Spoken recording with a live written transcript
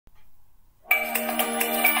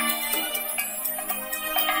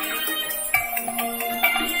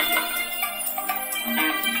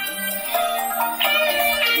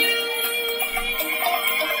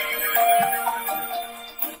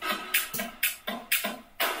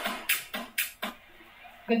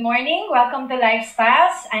Good morning. Welcome to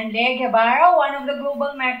Lifestyles. I'm Lea Guevara, one of the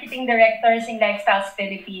Global Marketing Directors in Lifestyles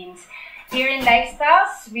Philippines. Here in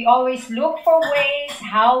Lifestyles, we always look for ways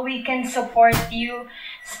how we can support you,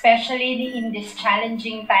 especially in these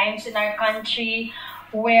challenging times in our country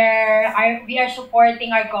where we are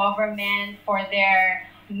supporting our government for their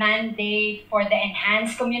mandate for the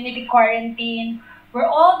enhanced community quarantine, where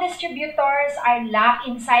all distributors are locked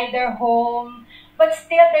inside their home, but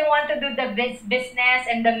still they want to do the business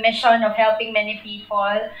and the mission of helping many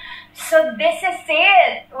people. So this is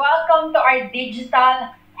it. Welcome to our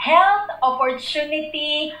digital health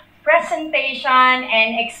opportunity presentation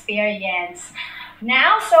and experience.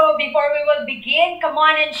 Now, so before we will begin, come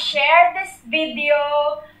on and share this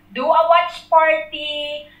video, do a watch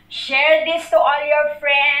party, share this to all your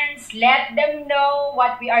friends, let them know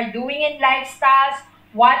what we are doing in Lifestyles,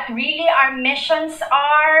 what really our missions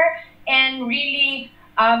are, and really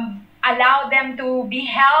allow them to be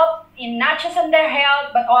helped in not just in their health,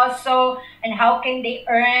 but also in how can they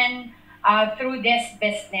earn through this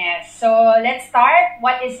business. So let's start.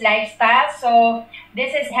 What is Lifestyle? So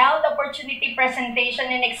this is health opportunity presentation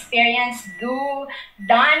and experience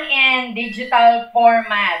done in digital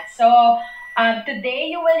format. So today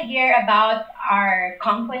you will hear about our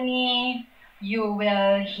company. You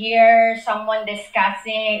will hear someone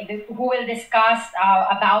who will discuss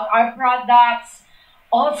about our products,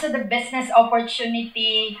 also the business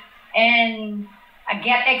opportunity, and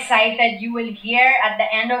get excited. You will hear at the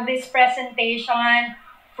end of this presentation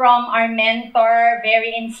from our mentor,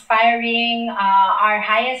 very inspiring, our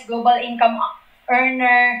highest global income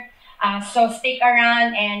earner. So stick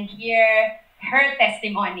around and hear her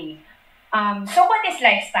testimony. So what is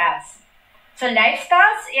Lifestyles? So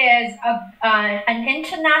Lifestyles is an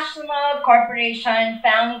international corporation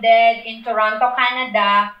founded in Toronto,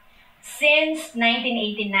 Canada since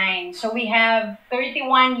 1989. So we have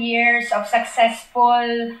 31 years of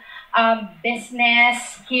successful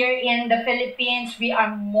business here in the Philippines. We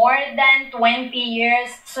are more than 20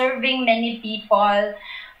 years serving many people.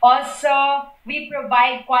 Also, we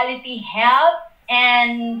provide quality health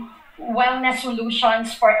and wellness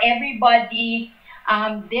solutions for everybody.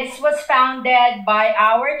 This was founded by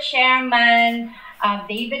our chairman,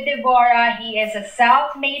 David Devora. He is a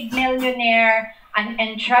self-made millionaire, an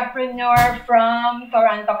entrepreneur from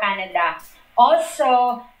Toronto, Canada.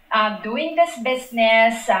 Also, doing this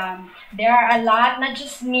business, there are a lot, not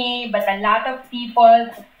just me, but a lot of people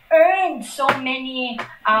earned so many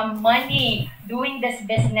money doing this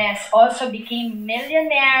business, also became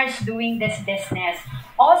millionaires doing this business.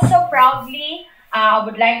 Also, proudly, I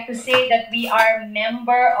would like to say that we are a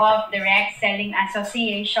member of Direct Selling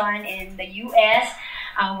Association in the U.S.,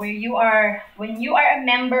 when you are a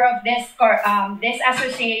member of this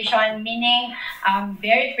association, meaning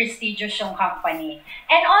very prestigious yung company.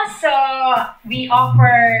 And also, we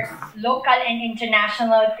offer local and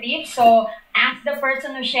international trips. So ask the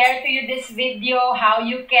person who shared to you this video how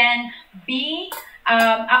you can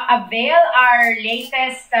avail our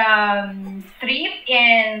latest trip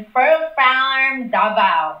in Pearl Farm,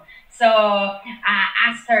 Davao. So,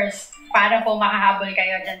 ask her para po makahabol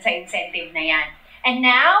kayo dyan sa incentive na yan. And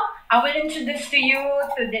now, I will introduce to you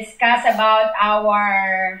to discuss about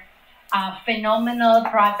our phenomenal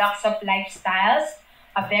products of Lifestyles.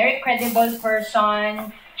 A very credible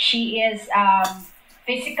person. She is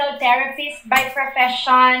physical therapist by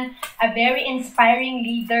profession, a very inspiring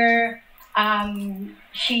leader.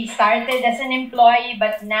 She started as an employee,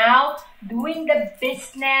 but now doing the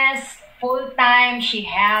business full-time. She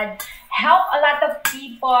had helped a lot of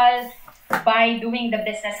people by doing the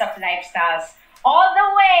business of Lifestyles. All the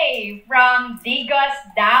way from Digos,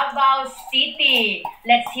 Davao City.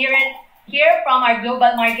 Let's hear from our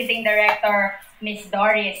Global Marketing Director, Ms.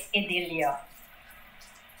 Doris Idilio.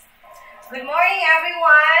 Good morning,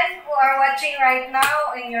 everyone who are watching right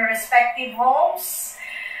now in your respective homes.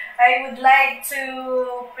 I would like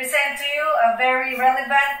to present to you a very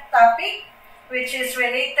relevant topic which is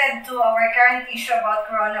related to our current issue about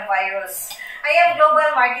coronavirus. I am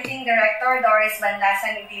Global Marketing Director Doris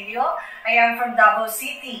Idilio. I am from Davao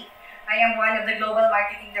City. I am one of the Global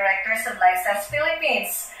Marketing Directors of Lifestyles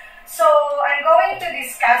Philippines. So, I'm going to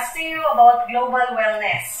discuss to you about global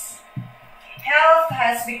wellness. Health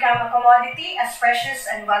has become a commodity as precious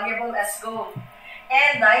and valuable as gold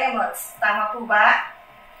and diamonds. Tama po ba?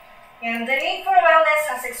 And the need for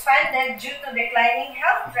wellness has expanded due to declining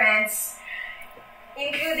health trends,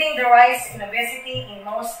 including the rise in obesity in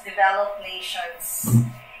most developed nations.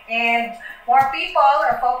 And more people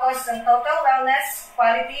are focused on total wellness,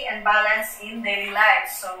 quality, and balance in daily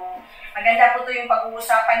life. So, maganda po ito yung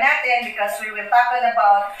pag-uusapan natin because we will tackle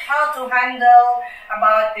about how to handle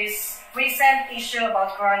about this recent issue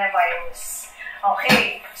about coronavirus.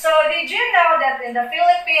 Okay, so did you know that in the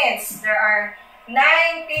Philippines, there are 9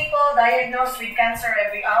 people diagnosed with cancer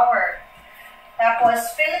every hour? Tapos,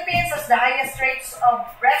 Philippines has the highest rates of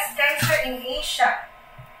breast cancer in Asia.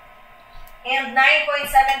 And 9.7%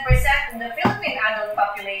 in the Philippine adult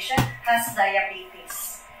population has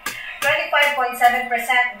diabetes. 25.7%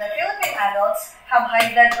 in the Philippine adults have high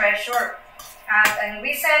blood pressure. At ang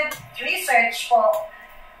recent research po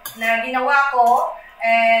na ginawa ko,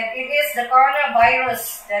 and it is the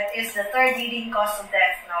coronavirus that is the 3rd leading cause of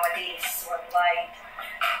death nowadays worldwide.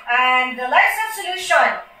 And the lifestyle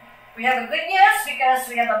solution, we have a good news because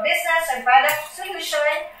we have a business and product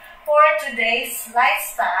solution for today's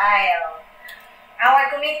lifestyle.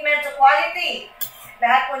 Our commitment to quality.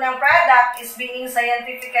 Lahat po ng product is being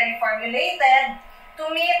scientifically formulated to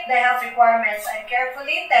meet the health requirements and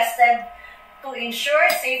carefully tested to ensure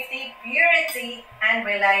safety, purity, and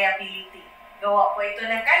reliability. Gawa po ito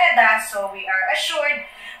ng Canada, so we are assured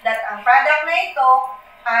that ang product na ito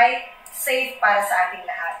ay safe para sa ating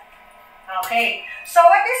lahat. Okay, so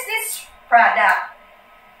what is this product?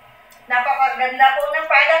 Napakaganda po ng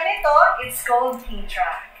product nito. It's called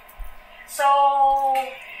Intra. So,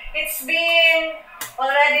 it's been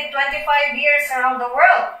already 25 years around the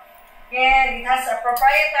world. And it has a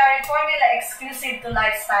proprietary formula exclusive to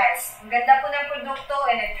lifestyles. Ang ganda po ng produkto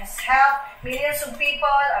and it has helped millions of people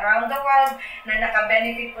around the world na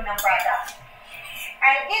nakabenefit po ng product.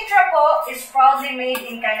 And Intra po is proudly made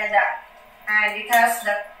in Canada. And it has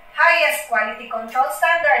the highest quality control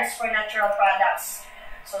standards for natural products.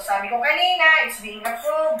 So, sabi ko kanina, it's being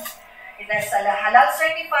approved. It has a halal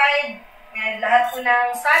certified. And lahat po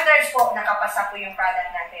ng standards po, nakapasa po yung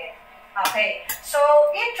product natin. Okay. So,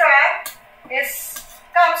 Intra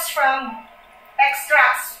comes from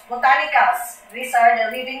extracts, botanicals. These are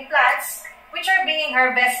the living plants which are being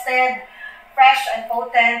harvested, fresh and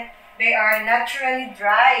potent. They are naturally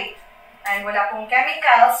dried and wala pong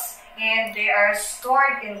chemicals and they are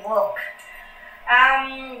stored in bulk.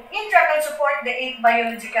 Intra can support the 8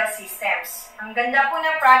 biological systems. Ang ganda po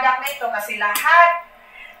ng product nito kasi lahat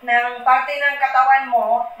ng parte ng katawan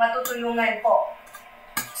mo, matutulungan po.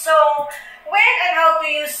 So, when and how to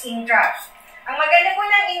use Intra? Ang maganda po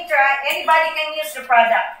ng Intra, anybody can use the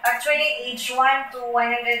product. Actually, age 1 to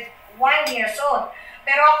 101 years old.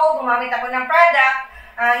 Pero ako, gumamit ako ng product,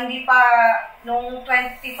 hindi pa nung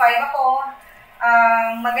 25 ako.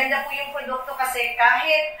 Maganda po yung produkto kasi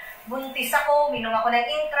kahit buntis ako, minom ako ng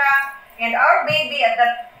Intra, and our baby at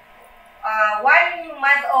that 1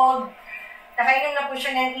 month old, nakainom na po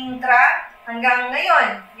siya ng Intra hanggang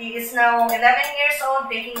ngayon. He is now 11 years old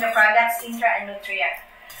taking the products Intra and Nutria.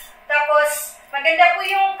 Tapos, maganda po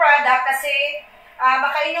yung product kasi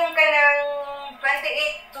makainom ka ng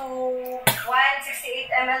 28 to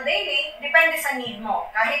 168 ml daily, depende sa need mo.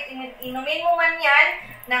 Kahit inumin mo man yan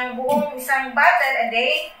ng buong isang bottle a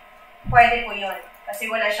day, pwede po yun. Kasi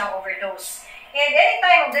wala siyang overdose. And any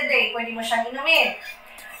time of the day, pwede mo siyang inumin.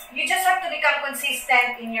 You just have to become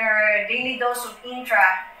consistent in your daily dose of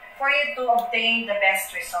Intra for you to obtain the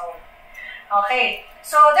best result. Okay,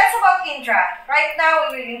 so that's about Intra. Right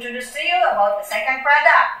now, we will introduce to you about the second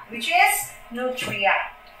product, which is Nutria.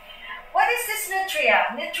 What is this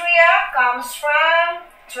Nutria? Nutria comes from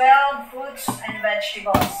 12 fruits and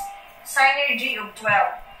vegetables. Synergy of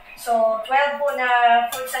 12. So, 12 po na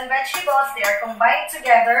fruits and vegetables, they are combined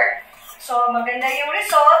together. So, maganda yung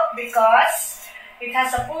result because it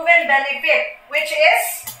has a proven benefit, which is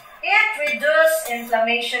it reduces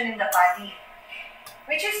inflammation in the body,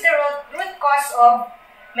 which is the root cause of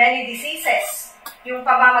many diseases, yung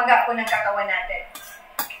pamamaga po ng katawan natin.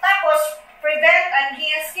 Tapos, prevent and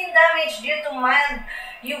heal skin damage due to mild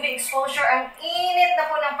UV exposure. Ang init na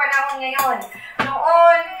po ng panahon ngayon.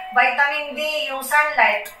 Noon, vitamin D, yung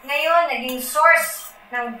sunlight, ngayon, naging source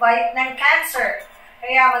ng cancer.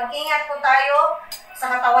 Kaya mag-ingat po tayo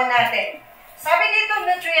sa katawan natin. Sabi dito,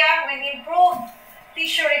 Nutria will improve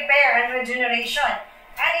tissue repair and regeneration.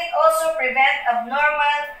 And it also prevents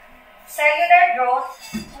abnormal cellular growth,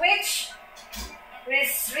 which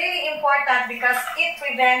is really important because it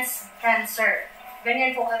prevents cancer.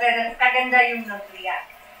 Ganyan po kaganda yung Nutria.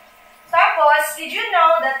 Tapos, did you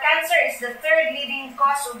know that cancer is the 3rd leading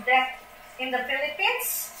cause of death in the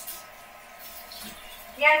Philippines?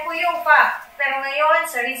 Yan po yung fact. Pero ngayon,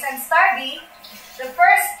 sa recent study, the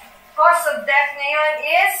first cause of death ngayon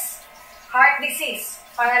is heart disease.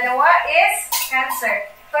 Pangalawa is cancer.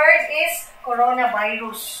 Third is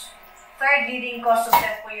coronavirus. third leading cause of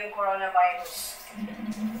death po yung coronavirus.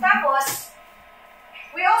 Tapos,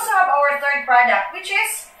 we also have our third product, which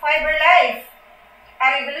is Fiber Life, a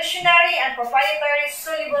revolutionary and proprietary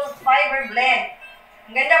soluble fiber blend.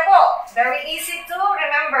 Ang ganda po. Very easy to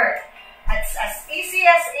remember. It's as easy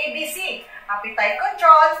as ABC. Appetite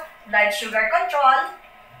control, blood sugar control,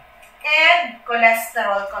 and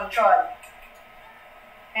cholesterol control.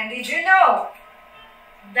 And did you know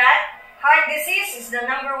that heart disease is the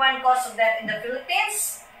 #1 cause of death in the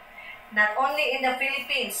Philippines? Not only in the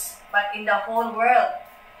Philippines, but in the whole world.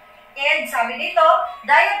 And sabi dito,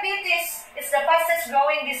 diabetes is the fastest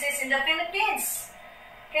growing disease in the Philippines.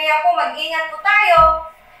 Kaya po mag-ingat po tayo.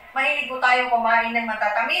 Mahilig po tayo kumain ng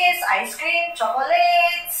matatamis, ice cream,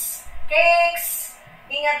 chocolates, cakes.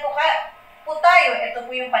 Ingat po tayo. Ito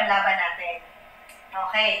po yung panlaban natin.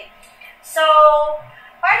 Okay. So,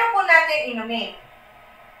 paano po natin inumin?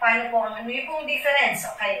 Paano po, ano yung pong difference?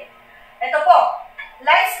 Okay. Ito po,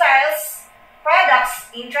 Lifestyles, Products,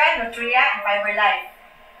 Intra, Nutria, and Fiber Life.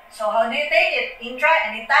 So, how do you take it?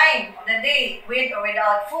 Intra, anytime of the day, with or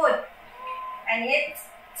without food. And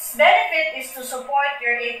its benefit is to support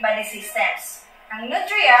your 8 body systems. Ang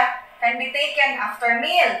Nutria can be taken after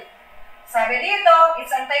meal. Sabi dito,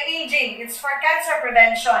 it's anti-aging. It's for cancer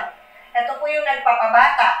prevention. Ito po yung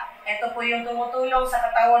nagpapabata. Ito po yung tumutulong sa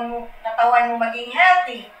katawan mo maging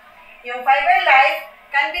healthy. Yung Fiber Life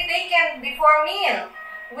can be taken before meal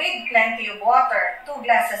with plenty of water, 2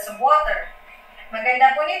 glasses of water.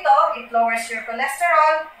 Maganda po nito, it lowers your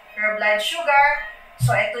cholesterol, your blood sugar.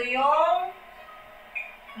 So, ito yung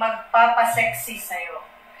magpapasexy sa'yo.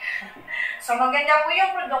 So, maganda po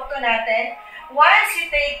yung produkto natin. Once you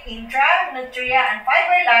take Intra, Nutria, and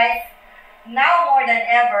Fiber Life, now more than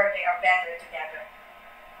ever, they are better together.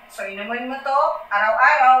 So, inumin mo to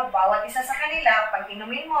araw-araw, bawat isa sa kanila. Pag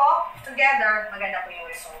inumin mo together, maganda po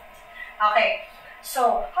yung result. Okay.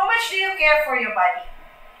 So, how much do you care for your body?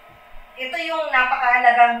 Ito yung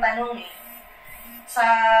napakahalagang tanong eh. Sa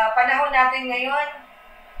panahon natin ngayon,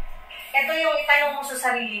 ito yung itanong mo sa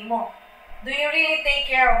sarili mo. Do you really take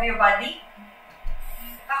care of your body?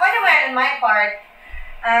 Ako naman, on my part,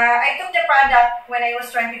 I took the product when I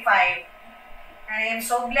was 25. I am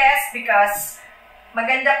so blessed because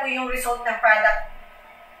maganda po yung result ng product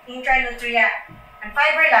Intra, Nutria, and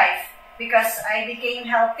Fiber Life because I became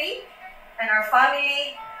healthy and our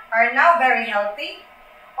family are now very healthy.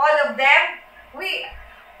 All of them, we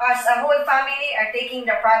as a whole family are taking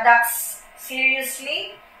the products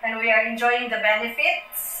seriously and we are enjoying the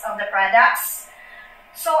benefits of the products.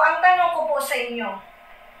 So, ang tanong ko po sa inyo,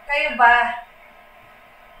 kayo ba,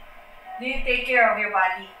 do you take care of your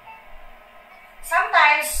body?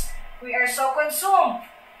 Sometimes, we are so consumed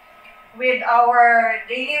with our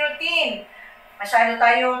daily routine. Masyado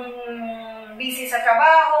tayong busy sa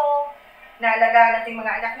trabaho, naalagaan natin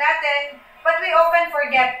mga anak natin, but we often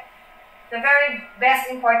forget the very best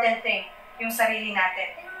important thing, yung sarili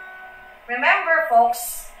natin. Remember,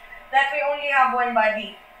 folks, that we only have one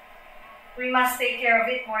body. We must take care of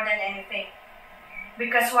it more than anything.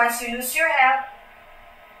 Because once you lose your health,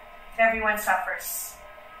 everyone suffers.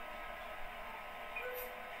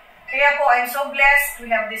 Kaya po, I'm so blessed. We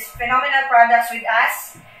have these phenomenal products with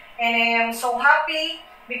us. And I am so happy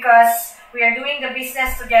because we are doing the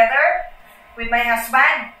business together with my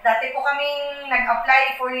husband. Dati po kaming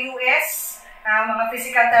nag-apply for US. Mga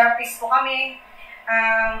physical therapist po kami.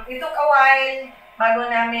 It took a while bago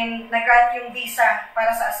namin nag-grant yung visa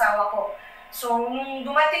para sa asawa ko. So, nung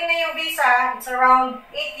dumating na yung visa, it's around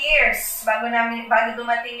 8 years bago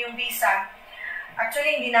dumating yung visa.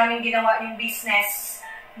 Actually, hindi namin ginawa yung business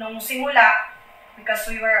nung simula because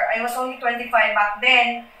I was only 25 back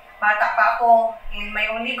then. Bata pa ako and my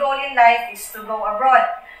only goal in life is to go abroad.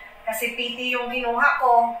 Kasi PT yung kinuha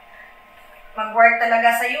ko, mag-work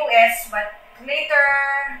talaga sa US, but later,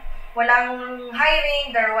 walang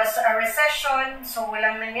hiring, there was a recession, so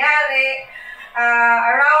walang nangyari.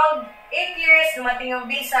 Around 8 years, dumating yung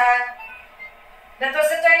visa. That was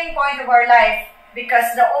the turning point of our life because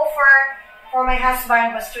the offer for my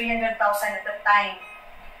husband was 300,000 at that time.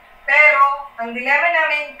 Pero, ang dilemma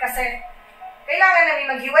namin kasi kailangan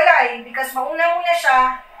namin maghiwalay because mauna-muna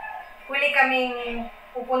siya, huli kaming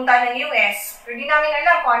pupunta ng US, pero di namin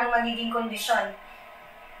alam kung anong magiging kondisyon.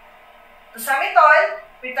 To sum it all,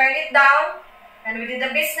 we turned it down and we did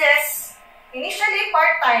the business. Initially,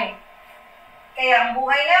 part-time. Kaya ang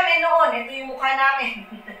buhay namin noon, ito yung mukha namin.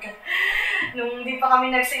 Nung hindi pa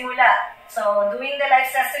kami nagsimula. So, doing the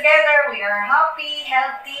lifestyles together, we are happy,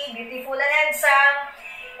 healthy, beautiful, and handsome.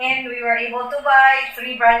 And we were able to buy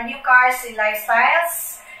 3 brand new cars in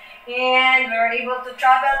Lifestyles. And we were able to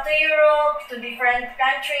travel to Europe, to different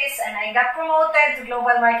countries, and I got promoted to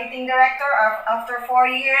Global Marketing Director after 4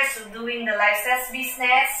 years of doing the lifestyle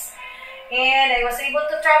business. And I was able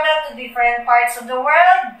to travel to different parts of the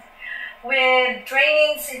world with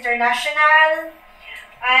trainings international.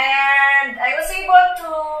 And I was able to,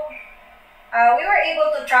 we were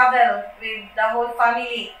able to travel with the whole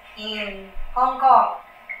family in Hong Kong.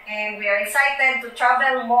 And we are excited to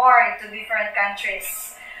travel more to different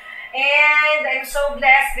countries. And I'm so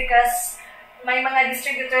blessed because may mga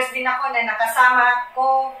distributors din ako na nakasama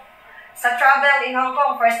ko sa travel in Hong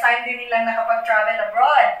Kong. First time din nilang nakapag-travel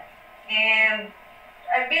abroad. And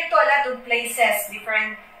I've been to a lot of places,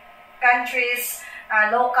 different countries,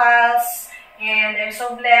 locals, and I'm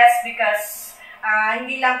so blessed because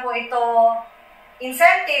hindi lang po ito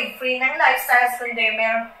incentive, free ng lifestyles, kundi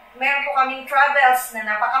meron po kaming travels na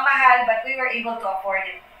napakamahal but we were able to afford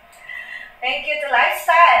it. Thank you to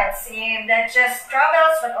Lifestyles, and not just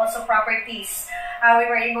travels but also properties. We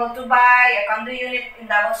were able to buy a condo unit in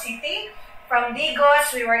Davao City. From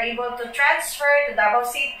Digos, we were able to transfer to Davao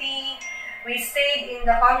City. We stayed in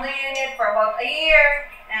the condo unit for about a year.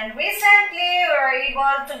 And recently, we were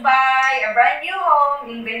able to buy a brand new home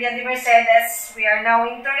in Villa de Mercedes. We are now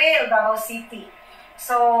in Toril, Davao City.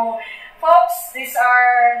 So, folks, these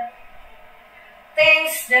are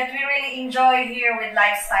things that we really enjoy here with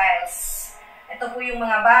Lifestyles. Ito po yung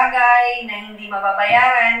mga bagay na hindi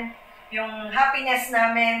mababayaran. Yung happiness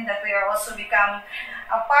namin that we are also become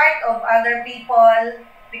a part of other people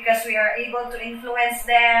because we are able to influence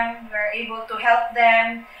them, we are able to help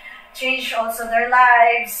them, change also their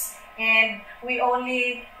lives, and we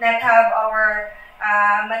only not have our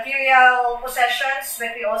material possessions,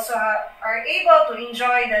 but we also are able to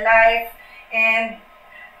enjoy the life and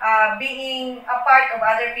being a part of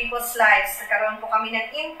other people's lives. Nagkaroon po kami ng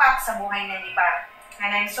impact sa buhay ng iba.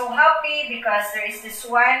 And I'm so happy because there is this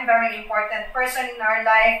one very important person in our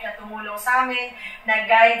life na tumulong sa amin,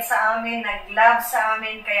 nag-guide sa amin, nag-love sa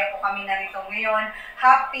amin, kaya po kami narito ngayon,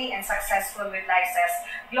 happy and successful with Lifestyles.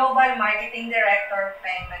 Global Marketing Director,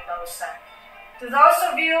 Peng Mendoza. To those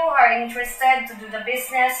of you who are interested to do the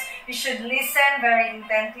business, you should listen very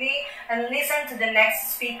intently and listen to the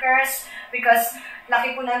next speakers because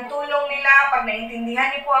laki po ng tulong nila. Pag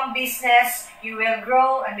naintindihan niyo po ang business, you will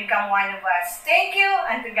grow and become one of us. Thank you,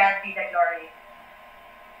 and to God be the glory.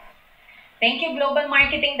 Thank you, Global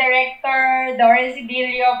Marketing Director Doris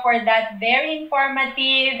Idilio, for that very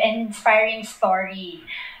informative and inspiring story.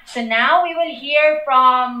 So now we will hear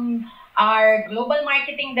from our Global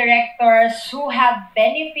Marketing Directors who have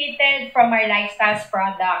benefited from our Lifestyles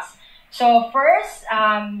products. So first,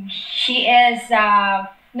 she is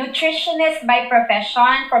nutritionist by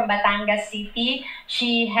profession from Batangas City.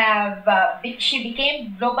 She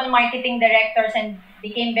became Global Marketing Directors and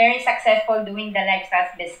became very successful doing the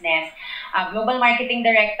Lifestyles business. Global Marketing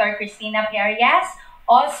Director Cristina Piarias,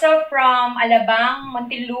 also from Alabang,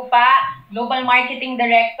 Muntinlupa, Global Marketing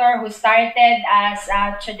Director who started as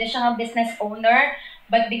a traditional business owner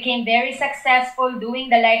but became very successful doing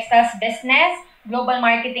the Lifestyles business. Global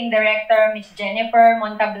Marketing Director, Ms. Jennifer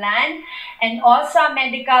Montablan, and also a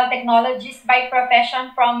medical technologist by profession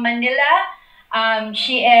from Manila.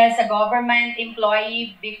 She is a government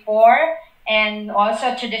employee before and also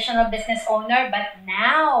a traditional business owner, but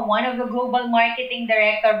now one of the Global Marketing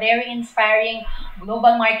Director, very inspiring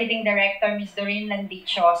Global Marketing Director, Ms. Doreen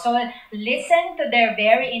Landicho. So listen to their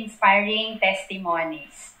very inspiring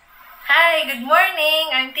testimonies. Hi, good morning.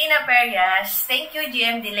 I'm Tina Perias. Thank you,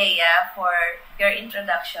 GM Dilea, for your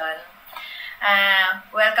introduction.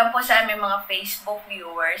 Welcome po sa aming mga Facebook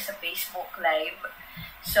viewers sa Facebook Live.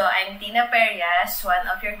 So, I'm Tina Perias, one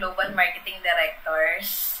of your Global Marketing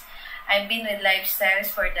Directors. I've been with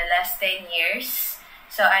Lifestyles for the last 10 years.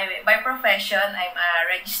 So, by profession, I'm a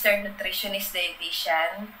registered nutritionist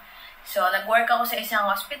dietitian. So, nag-work ako sa isang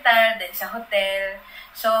hospital, then sa hotel.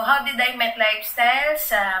 So, how did I met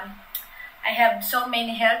Lifestyles? I have so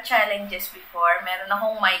many health challenges before. Meron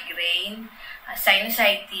akong migraine,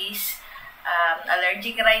 sinusitis,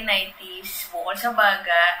 allergic rhinitis, bukol sa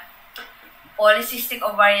baga, polycystic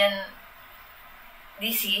ovarian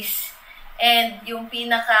disease, and yung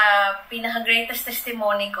pinaka-greatest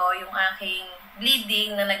testimony ko, yung aking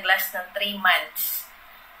bleeding na nag-last ng 3 months.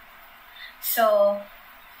 So,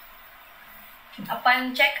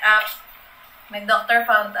 upon check-up, my doctor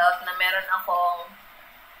found out na meron akong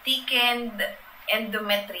thickened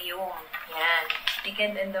endometrium. Yan.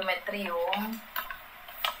 Thickened endometrium.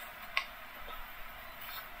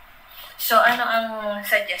 So, ano ang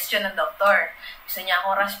suggestion ng doktor? Gusto niya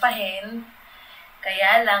akong raspahin.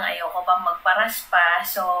 Kaya lang, ayoko pang magparaspa.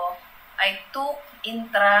 So, I took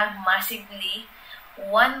Intra massively.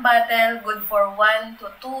 1 bottle, good for 1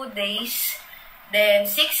 to 2 days. Then,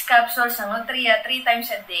 6 capsules ng Nutria 3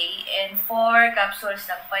 times a day. And 4 capsules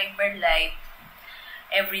ng Fiber Life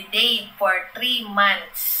every day for 3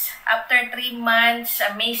 months. After 3 months,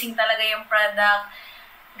 amazing talaga yung product.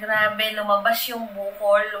 Grabe, lumabas yung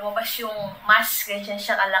bukol, lumabas yung mass, ganyan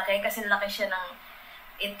siya kalaki kasi laki siya ng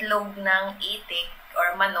itlog ng itik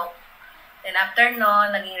or manok. Then after no,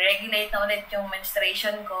 naging regulate na ulit yung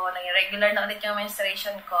menstruation ko, naging regular na ulit yung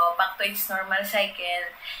menstruation ko, back to its normal cycle.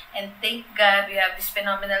 And thank God, we have these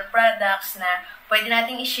phenomenal products na pwede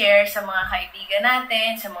nating i-share sa mga kaibigan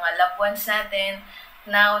natin, sa mga loved ones natin,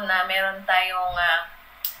 now na meron tayong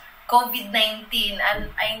COVID-19. And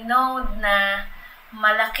I know na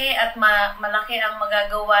malaki malaki ang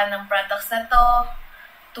magagawa ng products na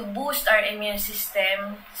to boost our immune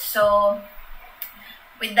system. So,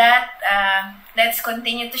 with that, let's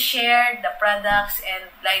continue to share the products and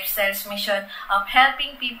lifestyles mission of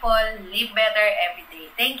helping people live better every day.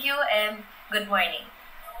 Thank you and good morning.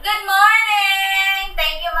 Good morning!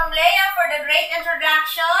 Thank you, Ma'am Leia, for the great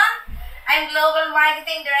introduction. I'm Global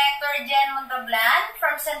Marketing Director Jen Montablan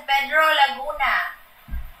from San Pedro, Laguna.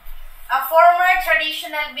 A former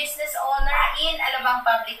traditional business owner in Alabang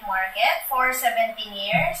Public Market for 17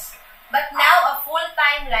 years, but now a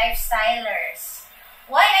full-time lifestyler.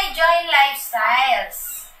 Why I joined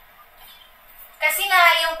Lifestyles? Kasi nga,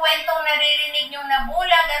 yung kwentong naririnig yung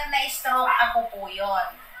nabulag at na-stroke, ako po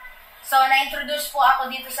yun. So, na-introduce po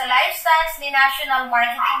ako dito sa Lifestyles ni National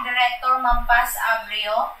Marketing Director Ma'am Paz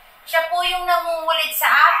Abreu. Siya po yung namumulit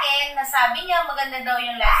sa akin na sabi niya maganda daw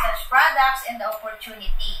yung Lifestyles products and the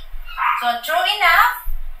opportunity. So, true enough,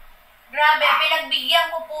 grabe, pinagbigyan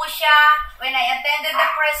ko po siya. When I attended the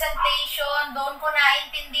presentation, doon ko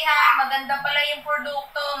naintindihan, maganda pala yung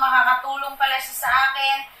produkto, makakatulong pala siya sa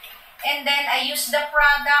akin. And then, I used the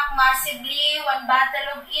product massively, 1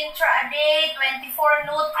 bottle of Intra a day, 24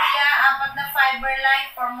 Nutria, 4 na Fiber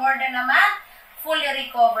Life for more than a month, fully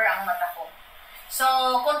recover ang mata ko. So,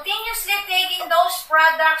 continuously taking those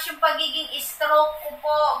products, yung pagiging stroke ko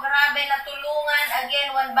po, grabe, natulungan.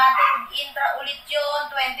 Again, 1 bottle of Intra ulit yun,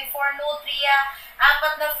 24 Nutria,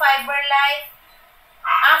 4 na Fiber Life.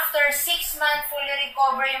 After 6 months, fully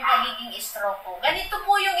recover yung pagiging stroke ko. Ganito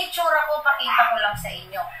po yung itsura ko, pakita ko lang sa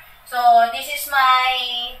inyo. So, this is my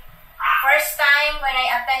first time when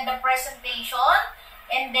I attend the presentation.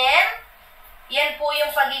 And then, yan po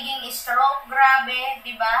yung pagiging stroke, grabe,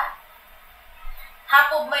 di ba?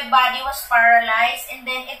 Half of my body was paralyzed. And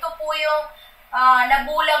then, ito po yung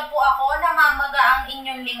nabulag po ako, namamaga ang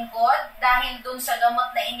inyong lingkod dahil dun sa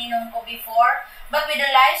gamot na ininom ko before. But with the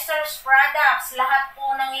Lifestyles products, lahat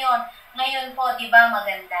po ng yon ngayon po, di ba,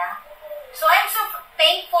 maganda? So, I'm so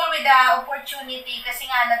thankful with the opportunity kasi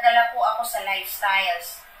nga nadala po ako sa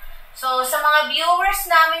Lifestyles. So, sa mga viewers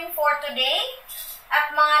namin for today at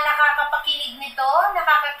mga nakakapakinig nito,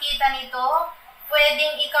 nakakakita nito,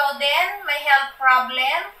 pwedeng ikaw din may health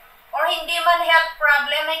problem or hindi man health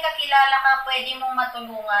problem, may kakilala ka, pwede mong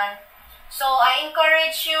matulungan. So, I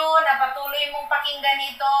encourage you na patuloy mong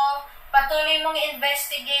pakinggan ito, patuloy mong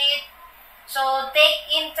investigate. So,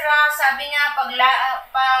 take Intra, sabi nga, pag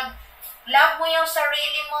love mo yung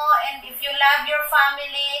sarili mo and if you love your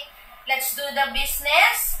family, let's do the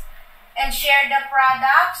business and share the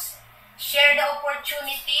products, share the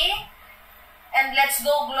opportunity, and let's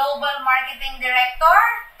go Global Marketing Director.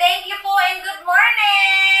 Thank you po and good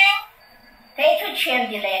morning! Thank you,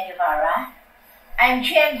 GMD Leia. I'm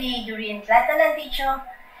GMD Doreen Platalandicho,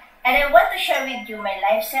 and I want to share with you my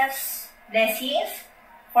lifestyles blessings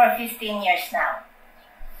for 15 years now.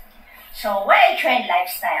 So, why I joined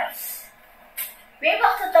Lifestyles? Way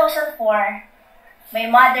back 2004, my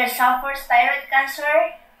mother suffers thyroid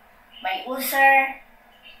cancer, my ulcer,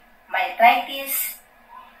 my arthritis,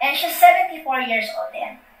 and she's 74 years old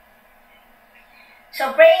then.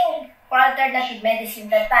 So, praying for alternative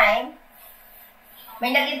medicine that time,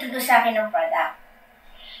 may nag-introduce sa akin ng product.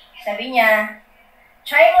 Sabi niya,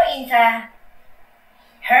 try mo Intra,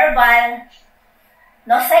 herbal,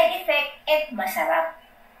 no side effect, and masarap.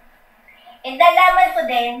 And nalaman ko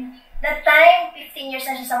din, that time, 15 years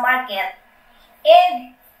na siya sa market,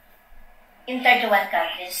 and in 31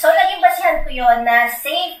 countries. So, naging basihan ko yun na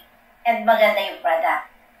safe and maganda yung product.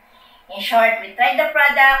 In short, we tried the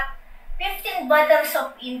product, 15 bottles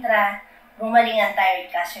of Intra, gumaling ang thyroid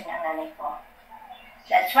cancer ng nanay ko.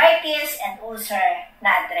 The arthritis and ulcer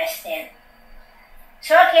na-address din.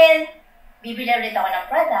 So again, bibili ulit ako ng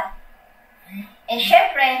product. And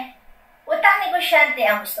syempre, utak negosyante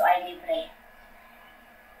ang gusto ay libre.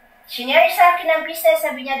 Sinare sa akin ng business,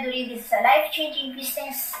 sabi niya, Doreen, this is a life-changing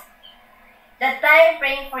business. that time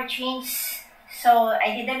praying for change. So,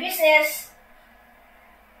 I did the business.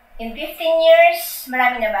 In 15 years,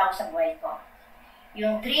 marami na bago sa buhay ko.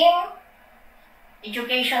 Yung dream,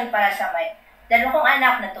 education para sa may dalawang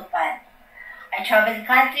anak natupad. I traveled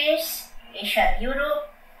countries, Asia,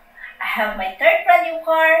 Europe. I have my third brand new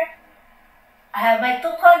car. I have my 2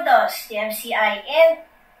 condos, the MCI and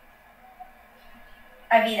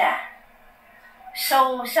Avila.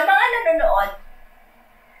 So, sa mga nanonood,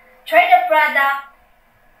 try the product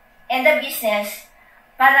and the business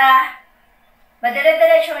para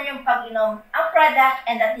madala-diretso yung pag-inom ang product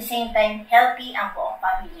and at the same time, healthy ang buong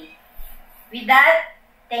family. With that,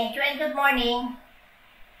 thank you and good morning.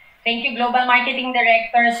 Thank you, Global Marketing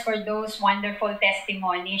Directors, for those wonderful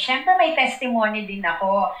testimonies. Siyempre, may testimony din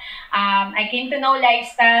ako. I came to know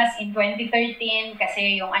Lifestyles in 2013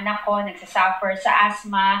 kasi yung anak ko nagsasuffer sa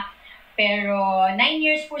asthma. Pero 9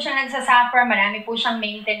 years po siyang nagsasuffer, marami po siyang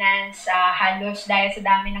maintenance, halos dahil sa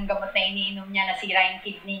dami ng gamot na iniinom niya, nasira yung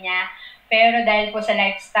kidney niya. Pero dahil po sa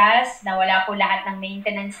Lifestyles, nawala po lahat ng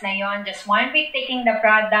maintenance na yon. Just 1 week taking the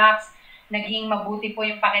products, naging mabuti po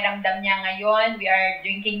yung pakiramdam niya ngayon. We are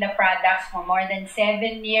drinking the products for more than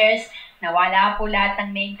 7 years. Nawala po lahat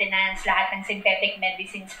ng maintenance, lahat ng synthetic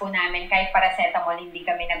medicines po namin, kahit paracetamol hindi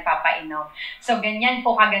kami nagpapainom. So ganyan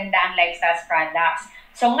po kaganda ang Lifestyles products.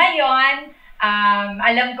 So ngayon,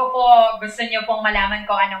 alam ko po, gusto niyo pong malaman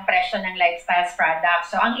ko anong presyo ng Lifestyles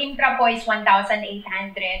product. So, ang Intra po is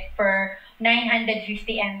 1,800 per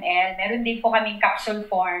 950 ml. Meron din po kaming capsule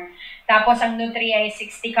form. Tapos, ang Nutria is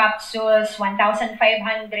 60 capsules, 1,500.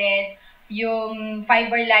 Yung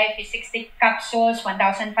Fiber Life is 60 capsules,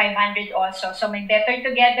 1,500 also. So, may Better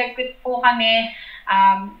Together kit po kami.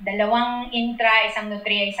 Dalawang Intra, isang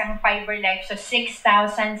Nutria, isang Fiber Life. So,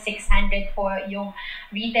 6,600 po yung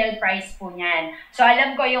retail price po niyan. So,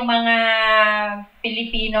 alam ko yung mga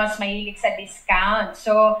Pilipinos mahilig sa discount.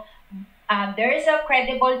 So, there is a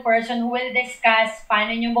credible person who will discuss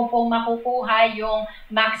paano nyo po makukuha yung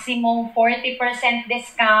maximum 40%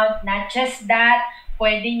 discount. Not just that,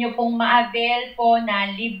 pwede nyo pong ma-avail po na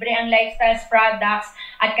libre ang Lifestyles products.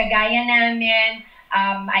 At kagaya namin,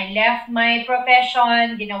 I left my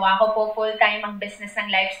profession, ginawa ko po full-time ang business ng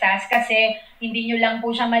Lifestyles kasi hindi nyo lang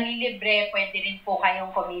po siya malilibre, pwede rin po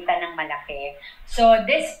kayong kumita ng malaki. So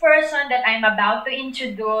this person that I'm about to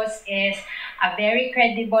introduce is a very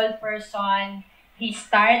credible person. He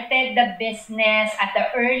started the business at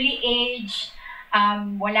the early age.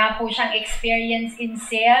 Wala po siyang experience in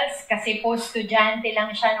sales kasi po estudyante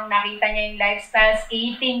lang siya nung nakita niya yung Lifestyles.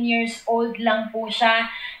 18 years old lang po siya.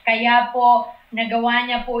 Kaya po, nagawa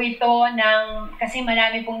niya po ito kasi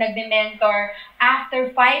marami pong nagbe-mentor.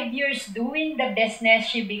 After 5 years doing the business,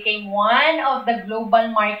 she became one of the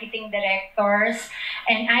global marketing directors.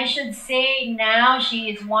 And I should say now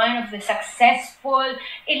she is one of the successful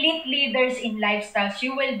elite leaders in Lifestyles.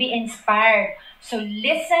 You will be inspired. So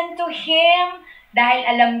listen to him dahil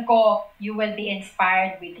alam ko you will be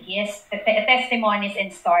inspired with his testimonies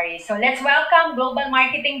and stories. So let's welcome Global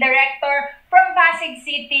Marketing Director from Pasig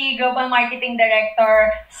City, Global Marketing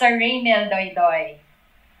Director, Sir Raymil Doydoy.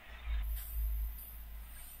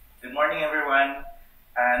 Good morning, everyone,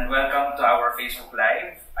 and welcome to our Facebook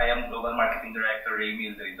Live. I am Global Marketing Director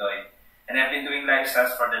Raymil Doydoy, and I've been doing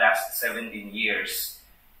Lifestyles for the last 17 years.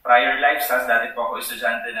 Prior Lifestyles, dati po ako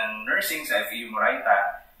estudyante ng nursing sa FEU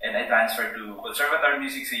Moraita, and I transferred to Conservatory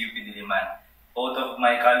Music sa UP Diliman. Both of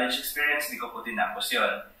my college experience, di ko po tinapos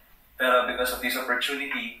yun. Pero because of this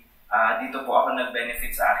opportunity, dito po ako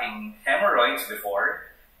nag-benefit sa aking hemorrhoids before.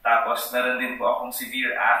 Tapos meron din po akong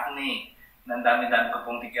severe acne. Nandami-dami ko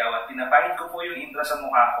pong tigyawat. Pinapahid ko po yung intra sa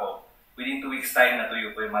mukha ko. Within 2 weeks time,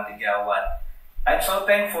 natuyo po yung mga tigyawat. I'm so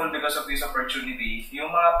thankful because of this opportunity. Yung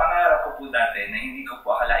mga pangarap ko po dati na hindi ko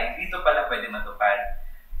po akalain, dito pala pwede matupad.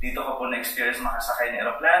 Dito ko po na-experience makasakay ng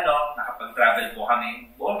aeroplano, nakapag-travel po kami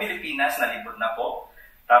buong Pilipinas, nalibot na po.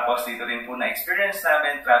 Tapos dito rin po na-experience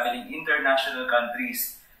namin traveling international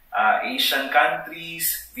countries, Asian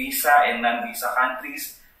countries, visa and non-visa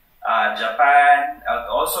countries, Japan.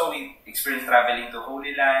 Also, we experienced traveling to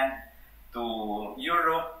Holy Land, to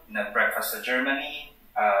Europe, nag-breakfast sa Germany,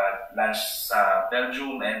 lunch sa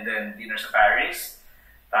Belgium, and then dinner sa Paris.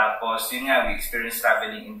 Tapos, yun nga, we experienced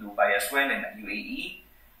traveling in Dubai as well, and UAE.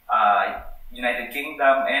 United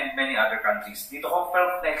Kingdom, and many other countries. Dito ko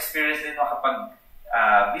na-experience din kapag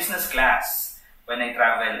business class when I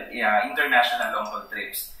travel international long-haul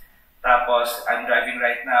trips. Tapos, I'm driving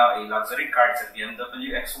right now a luxury car sa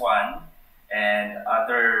BMW X1, and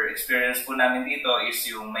other experience po namin dito is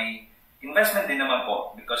yung may investment din naman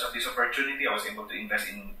po. Because of this opportunity, I was able to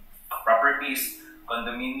invest in properties,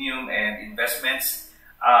 condominium, and investments.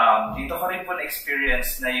 Dito ko rin po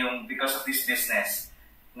na-experience na yung because of this business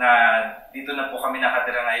na dito na po kami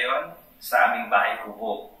nakatira ngayon sa aming bahay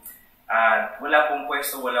kubo. At wala pong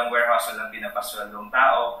pwesto, walang warehouse, walang pinapaswaldong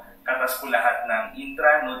tao. Katas po lahat ng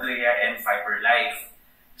Intra, Nutria, and Fiber Life.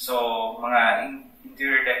 So, mga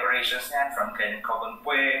interior decorations niyan from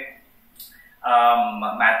H.O.P.E,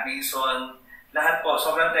 Matt Mason, lahat po.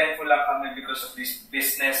 Sobrang thankful lang kami because of this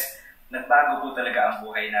business. Nagbago po talaga ang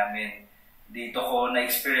buhay namin. Dito ko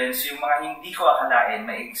na-experience yung mga hindi ko akalain,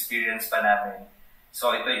 may experience pa namin.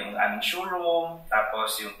 So ito yung aming showroom,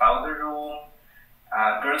 tapos yung powder room,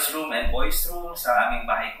 girls room and boys room sa aming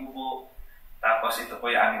bahay kubo. Tapos ito po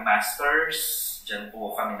yung aming masters, dyan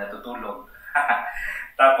po kami natutulog.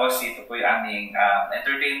 Tapos ito po yung aming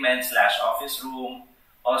entertainment / office room,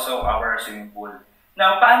 also our swimming pool.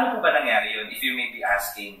 Now, paano po ba nangyari yun, if you may be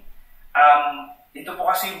asking? Ito po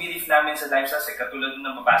kasi yung belief namin sa lifestyle, katulad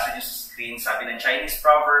ng mabasa nyo sa screen, sabi ng Chinese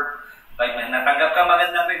proverb, like, natanggap ka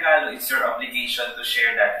magandang regalo, it's your obligation to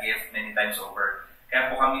share that gift many times over.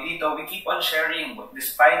 Kaya po kami dito, we keep on sharing,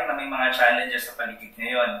 despite na may mga challenges sa paligid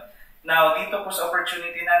ngayon. Now, dito po sa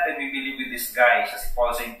opportunity natin, we believe with this guy, siya si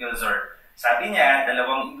Paul St. Pilzer. Sabi niya,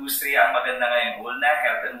 dalawang industriya ang maganda ngayon, una,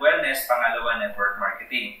 health and wellness, pangalawa, network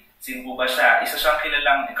marketing. Sino po ba siya? Isa siyang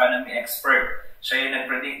kilalang economy expert. Siya yung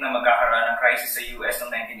nag-predict na magkakaroon ng crisis sa US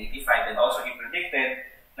noong 1985 and also he predicted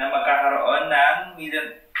na magkakaroon ng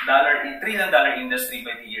 $1 trillion industry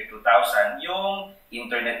by the year 2000, yung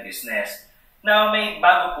internet business. Now, may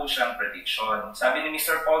bago po siyang prediction. Sabi ni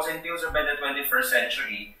Mr. Paul St. Pilzer, by the 21st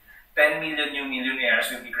century, 10 million new millionaires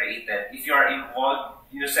will be created if you are involved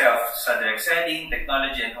yourself sa direct selling,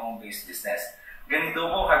 technology, and home-based business. Ganito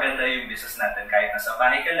po kaganda yung business natin. Kahit nasa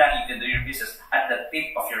bahay ka lang, you can do your business at the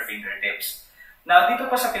tip of your fingertips. Now, dito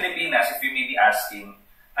pa sa Pilipinas, if you may be asking,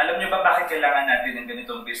 alam nyo ba bakit kailangan natin ng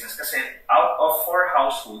ganitong business? Kasi out of 4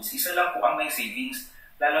 households, isa lang po ang may savings.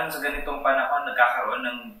 Lalo sa ganitong panahon, nagkakaroon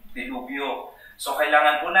ng dilubyo. So,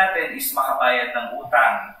 kailangan po natin is makabayad ng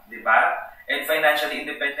utang, di ba? And financially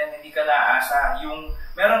independent, hindi ka naaasa. Yung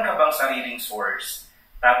meron ka bang sariling source?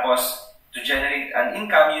 Tapos, to generate an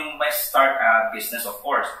income, you must start a business, of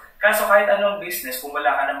course. Kaso kahit anong business, kung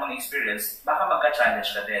wala ka namang experience, baka magka-challenge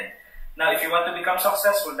ka din. Now, if you want to become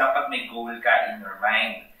successful, dapat may goal ka in your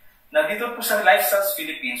mind. Now, dito po sa Lifestyles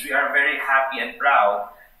Philippines, we are very happy and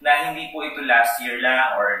proud na hindi po ito last year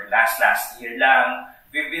lang or last year lang.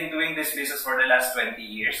 We've been doing this business for the last 20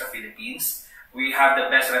 years sa Philippines. We have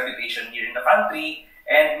the best reputation here in the country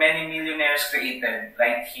and many millionaires created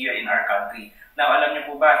right here in our country. Now, alam niyo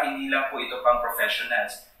po ba, hindi lang po ito pang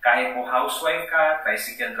professionals. Kahit po housewife ka,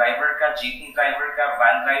 tricycle driver ka, jeepney driver ka,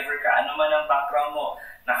 van driver ka, ano man ang background mo,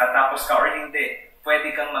 nakatapos ka or hindi,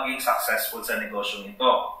 pwede kang maging successful sa negosyo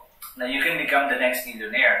nito. Now, you can become the next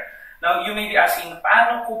millionaire. Now, you may be asking,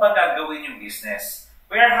 paano po ba gagawin yung business?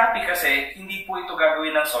 We are happy kasi hindi po ito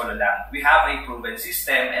gagawin ng solo lang. We have a proven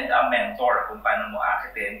system and a mentor kung paano mo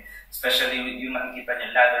akitin, especially with yung nakikita niyo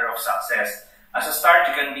ladder of success. As a start,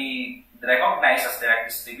 you can be recognized as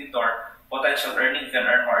direct distributor. Potential earning, you can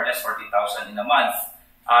earn more or less 40,000 in a month.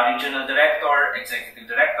 Regional Director, Executive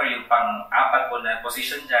Director, yung pang-apat po na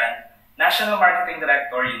position dyan. National Marketing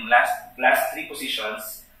Director, yung last 3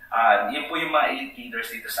 positions. Yun po yung mga elite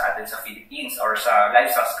leaders dito sa atin sa Philippines or sa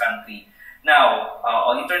lifestyles country. Now,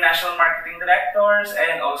 International Marketing Directors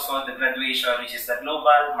and also the graduation, which is the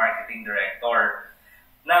Global Marketing Director.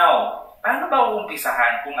 Now, paano ba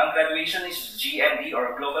uumpisahan? Kung ang graduation is GMD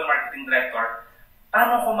or Global Marketing Director,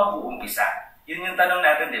 paano ko mag-uumpisa? Yun yung tanong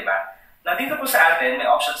natin, di ba? Now, dito po sa atin, may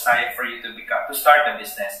options tayo for you to start a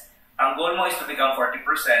business. Ang goal mo is to become 40%.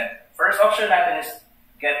 First option natin is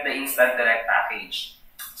get the Instant Direct Package.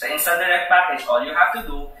 Sa Instant Direct Package, all you have to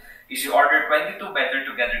do is you order 22 Better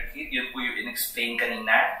Together Kit. Yun po yung in-explain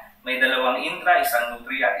kanina. May dalawang Intra, isang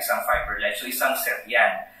Nutria at isang Fiber Life. So, isang set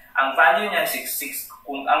yan. Ang value niyan, 6.6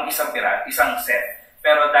 kung ang isang set.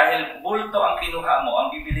 Pero dahil bulto ang kinuha mo, ang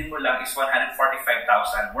bibilin mo lang is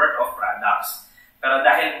 145,000 worth of products. Pero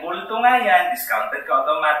dahil bulto nga yan, discounted ka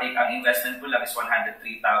automatic, ang investment mo lang is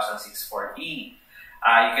 103,640.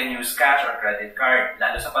 You can use cash or credit card.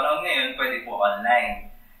 Lalo sa panahon ngayon, pwede po online.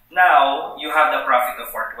 Now, you have the profit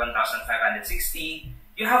of 41,560.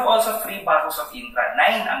 You have also free bottles of Intra.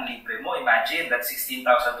 9 ang libre mo. Imagine, that's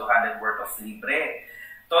 16,200 worth of libre.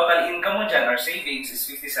 Total income mo dyan or savings is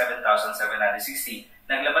 57,760.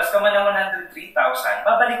 Naglabas ka man ng 103,000,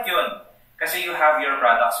 babalik yun. Kasi you have your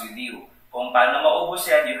products with you. Kung paano maubos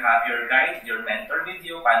yan, you have your guide, your mentor with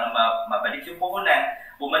you, paano mabalik yung puhunan,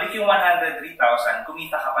 bumalik yung 103,000,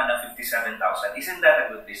 kumita ka pa ng 57,000. Isn't that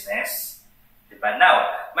a good business? Diba?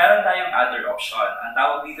 Now, meron tayong other option. Ang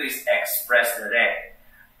tawag dito is Express Direct.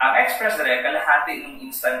 Express Direct, kalahati ng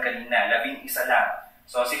instant kanina, 11 lang.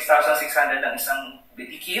 So, 6,600 ang isang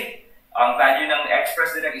ticket. Ang value ng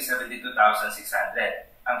Express Direct is 72,600.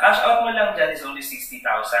 Ang cash out mo lang dyan is only 60,080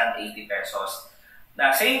 pesos. Na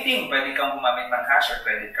same thing, pwede kang gumamit ng cash or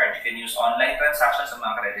credit card. You can use online transactions sa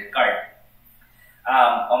mga credit card.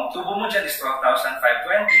 Ang tubo mo dyan is 12,520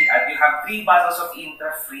 at you have 3 bottles of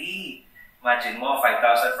Intra free. Imagine mo,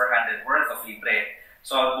 5,400 worth of libre.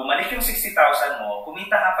 So, bumalik yung 60,000 mo,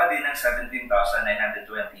 kumita ka pa din ng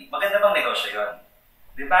 17,920. Maganda bang negosyo yun?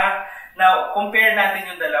 Diba? Now, compare natin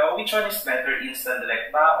yung dalawa. Which one is better? Instant Direct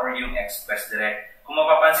ba or yung Express Direct? Kung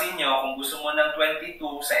mapapansin nyo, kung gusto mo ng 22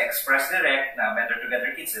 sa Express Direct na Better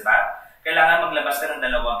Together Kids, diba? Kailangan maglabas ka ng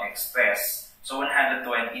dalawang Express. So, 120,000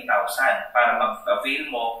 para mag-avail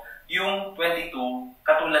mo yung 22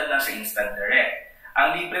 katulad na sa Instant Direct.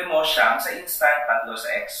 Ang libre mo siyang sa Instant, 3 sa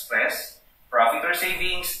Express. Profit or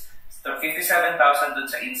savings, 57,000 dun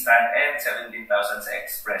sa Instant and 17,000 sa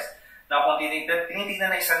Express. Now, kung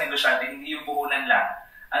tinitignan na isang negosyante, hindi yung puhunan lang.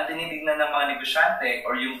 Ang tinitignan ng mga negosyante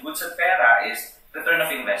or yung goods at pera is return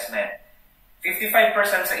of investment. 55%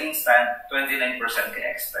 sa Instant, 29%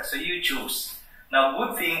 kay Express. So, you choose. Now,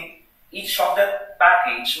 good thing, each of that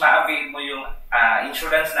package, ma-avail mo yung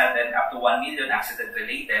insurance natin up to 1 million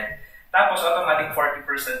accident-related. Tapos, automatic 40%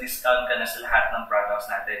 discount ka na sa lahat ng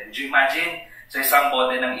products natin. Would you imagine, sa isang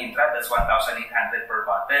bote ng Intra, that's 1,800 per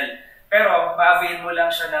bottle. Pero, ma-avail mo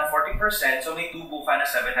lang siya ng 40%, so may tubo ka na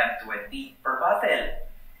 720 per bottle.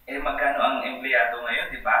 Eh, magkano ang empleyado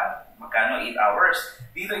ngayon, di ba? Magkano 8 hours?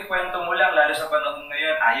 Dito, ikwento mo lang, lalo sa panahon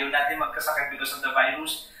ngayon, ayaw natin magkasakit because of the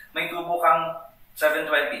virus. May tubo kang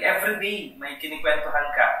 720 every day, may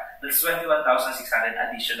kinikwentuhan ka. That's 21,600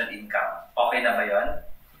 additional income. Okay na ba yun?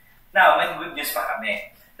 Now, may good news pa kami.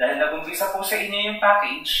 Dahil nag-umpisa po sa inyo yung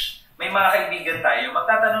package, may mga kaibigan tayo,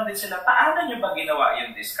 magtatanong din sila, paano nyo ba ginawa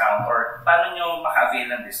yung discount? Or paano nyo maka-avail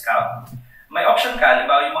ng discount? May option ka,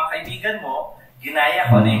 halimbawa yung mga kaibigan mo, ginaya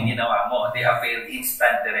ko na yung ginawa mo. They availed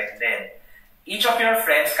Instant Direct din. Each of your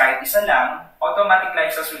friends, kahit isa lang, automatic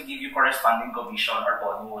license will give you corresponding commission or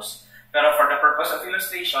bonus. Pero for the purpose of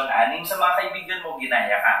illustration, 6 sa mga kaibigan mo,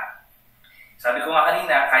 ginaya ka. Sabi ko nga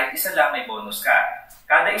kanina, kahit isa lang may bonus ka.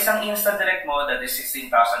 Kada isang Instant Direct mo, that is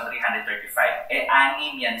 16,335. Eh,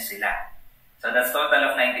 6 yan sila. So that's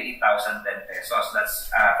total of 98,010 pesos.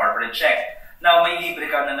 That's corporate check. Now, may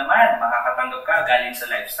libre ka na naman. Makakatanggap ka galing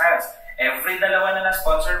sa Lifestyles. Every dalawa na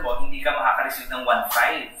na-sponsor mo, hindi ka makaka-receive ng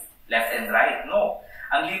 1.5 left and right. No.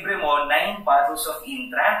 Ang libre mo, 9 bottles of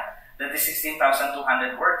Intra. That is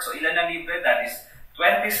 16,200 worth. So, ilan ang libre? That is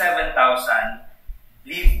 27,000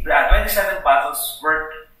 27 bottles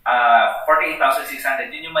worth 48,600.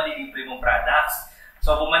 Yun yung malilibre mong products.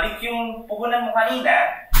 So, bumalik yung puhunan mo kanina,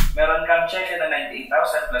 meron kang check na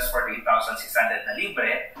 98,000 plus 48,600 na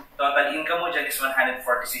libre. Total income mo dyan is 146,610.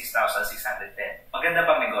 Maganda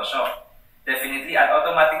pang negosyo. Definitely, at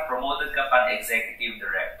automatic promoted ka pang executive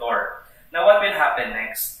director. Now, what will happen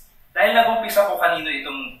next? Dahil nag-umpisa ko kanino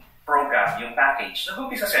itong program, yung package,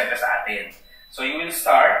 nag-umpisa siyempre sa atin. So, you will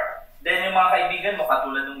start. Then, yung mga kaibigan mo,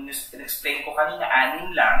 katulad ng in-explain ko kanina,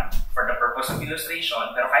 6 lang for the purpose of illustration,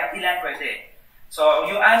 pero kahit ilan pwede. So,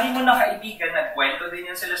 yung 6 mo na kaibigan, nagkwento din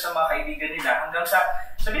yan sila sa mga kaibigan nila hanggang sa,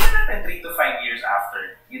 sabihin natin 3 to 5 years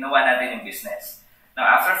after, ginawa natin yung business.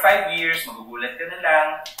 Now, after 5 years, magugulat ka na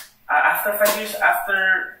lang. After 5 years,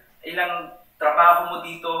 after ilang trabaho mo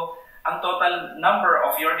dito, ang total number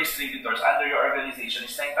of your distributors under your organization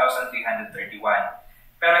is 9,331.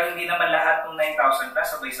 Pero hindi naman lahat ng 9,000 pa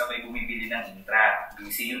sabay-sabay bumibili ng Intra.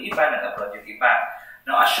 Busy yung iba, nag-abroad yung iba.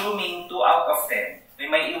 Now, assuming 2 out of 10,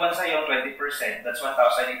 may iwan sa'yo 20%, that's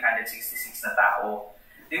 1,866 na tao.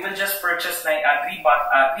 They will just purchase 3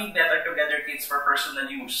 Better Together Kits for personal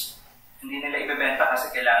use. Hindi nila ibebenta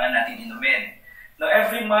kasi kailangan natin inumin. Now,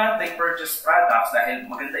 every month they purchase products dahil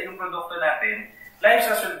maganda yung produkto natin,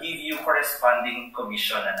 Lifestyles will give you corresponding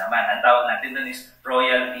commission na naman. Ang tawag natin doon is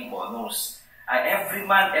royalty bonus. Every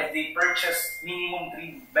month, if they purchase minimum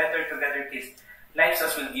 3 Better Together Kits,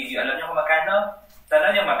 Lifestyles will give you, alam niyo kung magkano?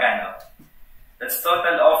 Tanong niyo magkano? That's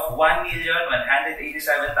total of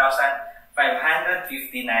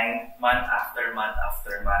 1,187,559 month after month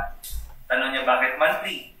after month. Tanong niyo bakit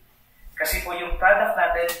monthly? Kasi po yung product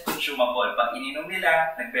natin, consumable. Pag ininom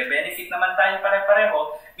nila, nagbe-benefit naman tayo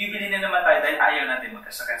pare-pareho, bibili na naman tayo dahil ayaw natin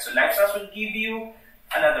magkasakit. So Lifestyles will give you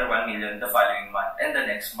another 1 million the following month, and the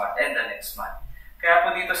next month, and the next month. Kaya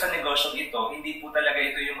po dito sa negosyo ito, hindi po talaga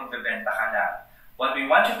ito yung magbebenta ka lang. What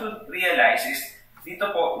we want you to realize is,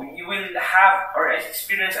 dito po, you will have or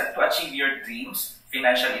experience to achieve your dreams,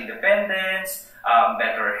 financial independence,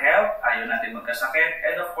 better health, ayaw natin magkasakit,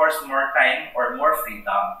 and of course, more time or more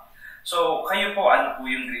freedom. So, kayo po, ano po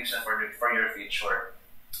yung dreams for your future?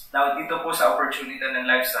 Now, dito po sa opportunity ng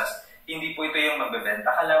Lifestyles, hindi po ito yung magbebenta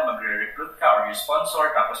ka lang, magre-recruit ka, or yung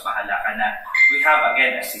sponsor, tapos mahala ka na. We have,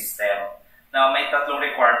 again, a system. Now, may tatlong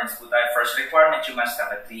requirements po tayo. First requirement, you must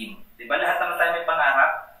have a dream. Diba lahat naman tayo may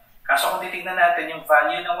pangarap? Kaso kung titignan natin yung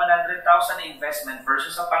value ng 100,000 na investment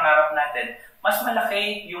versus sa pangarap natin, mas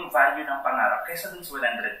malaki yung value ng pangarap kaysa dun sa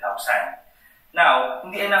 100,000. Now,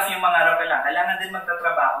 hindi enough yung mangarap ka lang. Kailangan din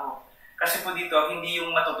magtatrabaho. Kasi po dito, hindi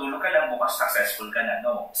yung matutulog ka lang, bukas successful ka na.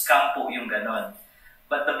 No, scam po yung ganon.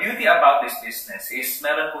 But the beauty about this business is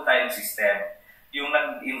meron po tayong system. Yung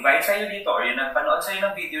nag-invite sa'yo dito or yung nagpanood sa'yo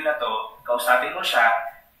ng video na to, kausapin mo siya,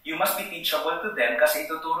 you must be teachable to them kasi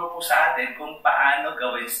ituturo po sa atin kung paano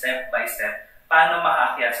gawin step by step, paano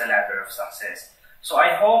makaakyat sa ladder of success. So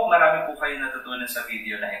I hope marami po kayo natutunan sa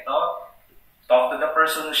video na ito. Talk to the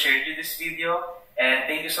person who shared you this video. And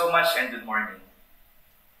thank you so much and good morning.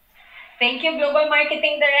 Thank you, Global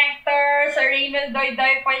Marketing Director, Sir Emil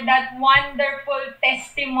Doydoy, for that wonderful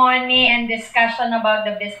testimony and discussion about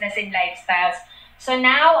the business in lifestyles. So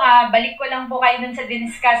now, balik ko lang po kayo dun sa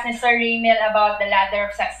diniscuss ni Sir Emil about the ladder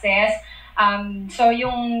of success. So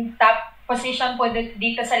yung top position po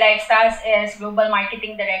dito sa Lifestyles is Global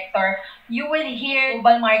Marketing Director. You will hear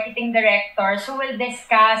Global Marketing Directors who will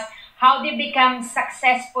discuss how they become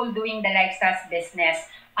successful doing the Lifestyles business.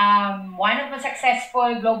 One of the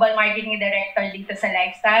successful Global Marketing Director dito sa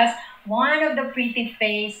Lifestyles, one of the pretty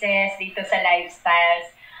faces dito sa Lifestyles.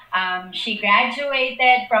 She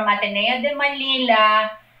graduated from Ateneo de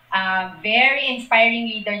Manila, very inspiring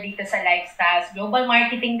leader dito sa Lifestyles, Global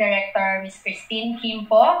Marketing Director, Ms. Christine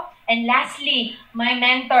Kimpo. And lastly, my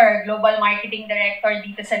mentor, Global Marketing Director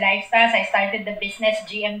dito sa Lifestyles. I started the business,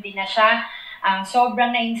 GMD na siya.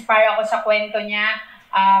 Sobrang na-inspire ako sa kwento niya.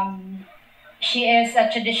 She is a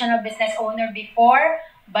traditional business owner before,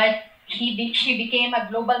 but she became a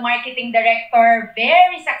Global Marketing Director,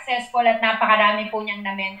 very successful at napakarami po niyang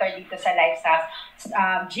na-mentor dito sa Lifestyles.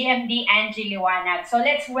 GMD Angie Liwanag. So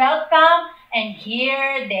let's welcome and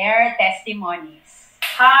hear their testimonies.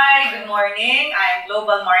 Hi, good morning. I'm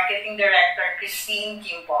Global Marketing Director Christine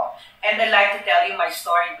Kimpo, and I'd like to tell you my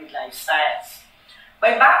story with Lifestyles.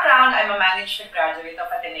 By background, I'm a management graduate of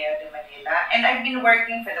Ateneo de Manila, and I've been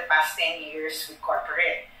working for the past 10 years with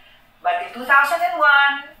corporate. But in 2001,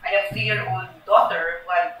 I have a 3-year-old daughter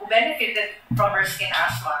who benefited from her skin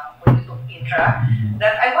asthma when we took Intra,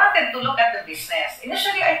 that I wanted to look at the business.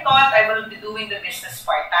 Initially, I thought I would be doing the business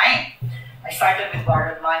part-time. I started with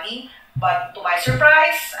borrowed money, but to my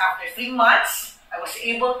surprise, after 3 months, I was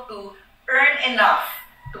able to earn enough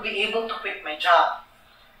to be able to quit my job.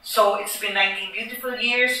 So it's been 19 beautiful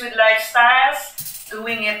years with Lifestyles,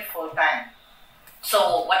 doing it full-time.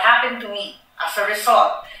 So what happened to me as a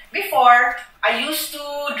result? Before, I used to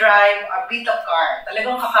drive a beat-up car.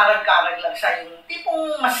 Talagang kakarag-karag lang siya, yung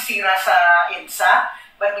tipong masisira sa EDSA.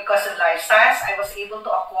 But because of Lifestyles, I was able to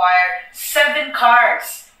acquire 7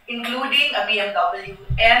 cars, including a BMW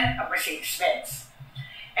and a Mercedes-Benz.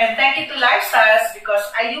 And thank you to Lifestyles because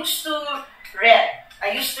I used to rent.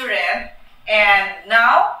 And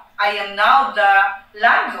now, I am now the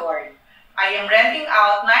landlord. I am renting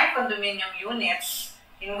out 9 condominium units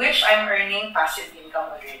in which I'm earning passive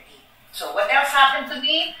income already. So what else happened to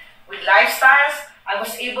me? With Lifestyles, I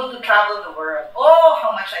was able to travel the world. Oh,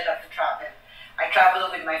 how much I love to travel. I travel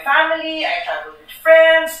with my family, I travel with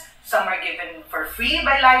friends. Some are given for free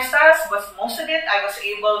by Lifestyles, but most of it I was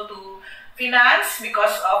able to finance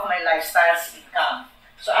because of my Lifestyles income.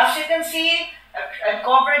 So as you can see, I've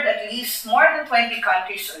covered at least more than 20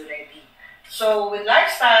 countries already. So with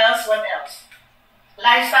Lifestyles, what else?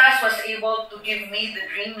 Lifestyles was able to give me the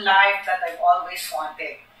dream life that I've always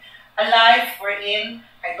wanted. A life wherein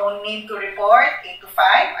I don't need to report 8 to 5,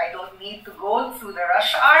 I don't need to go through the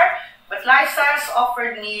rush hour, but Lifestyles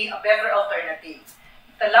offered me a better alternative.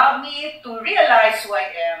 It allowed me to realize who I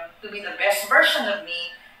am, to be the best version of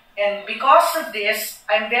me, and because of this,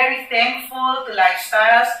 I'm very thankful to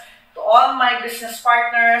Lifestyles, to all my business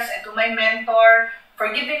partners, and to my mentor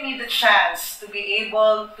for giving me the chance to be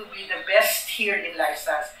able to be the best here in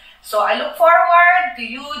Lifestyles. So I look forward to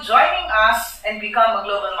you joining us and become a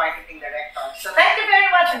Global Marketing Director. So thank you very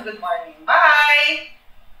much and good morning. Bye!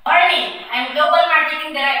 Morning! I'm Global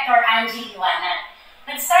Marketing Director Angie Liwanag.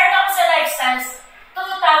 Nag-start ako sa Lifestyles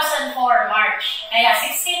 2004 March. Kaya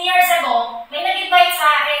 16 years ago, may nag-invite sa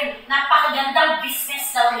akin. Napakagandang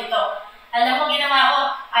business daw nito. Alam mo ginawa ko,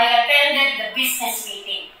 I attended the business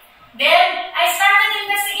meeting. Then, I started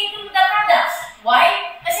investigating the products.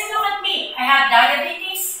 Why? Kasi look at me. I have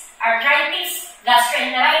diabetes, arthritis,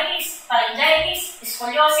 gastroenteritis, pharyngitis,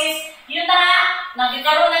 scoliosis. Yun na nga,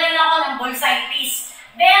 nagkaroon na rin ako ng bursitis.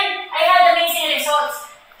 Then, I had amazing results.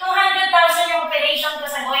 200,000 yung operation ko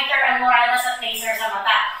sa goiter and moranas at laser sa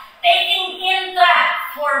mata. Taking Intra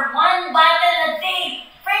for 1 bottle a day.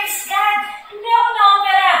 Praise God! Hindi ako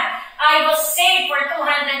na-opera. I was saved for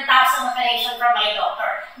 200,000 operation from my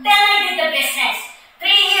doctor. Then I did the business. 3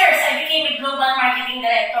 years, I became a global marketing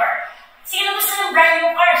director. Sino gusto ng brand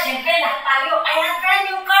new cars? Siyempre, lahat tayo. I have brand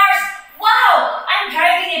new cars. Wow! I'm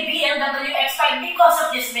driving a BMW X5 because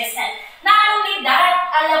of this business. Not only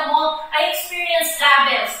that, alam mo, I experienced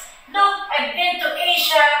travels. Look, I've been to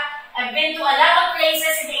Asia. I've been to a lot of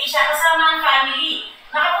places in Asia kasama ang family.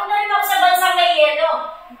 Nakapunta rin ako sa bansang may yelo.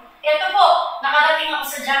 Ito po, nakarating ako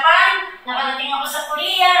sa Japan, nakarating ako sa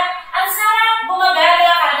Korea. Ang sarap,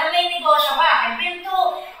 bumagala ka na may negosyo ka. I've been to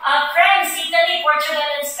France, Italy, Portugal,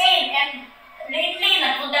 and Spain. And lately,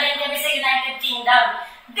 nagpunta rin kami sa United Kingdom.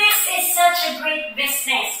 This is such a great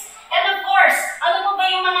business. And of course, ano po ba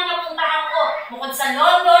yung mga napuntahan ko? Bukod sa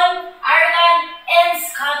London, Ireland, and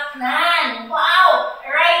Scotland. Wow!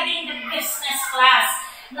 Riding the business class.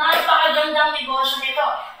 Napakagandang negosyo nito.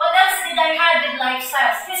 What else did I have with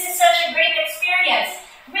lifestyles? This is such a great experience.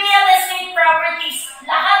 Real estate properties.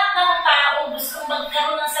 Lahat ng tao gusto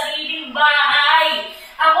magkaroon ng sariling bahay.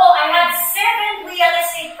 Ako, I had 7 real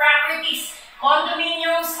estate properties.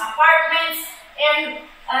 Condominiums, apartments, and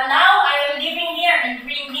now I am living here in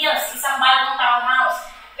Green Hills, isang bagong townhouse.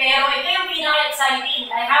 Pero ito yung pinaka-exciting.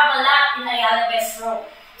 I have a lot in Ayala West Road.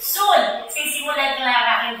 Soon, sisimulan ko na ang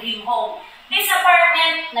aking dream home. This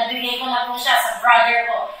apartment, nabigay ko na po siya sa brother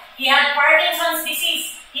ko. He had Parkinson's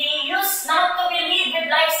disease. He used not to believe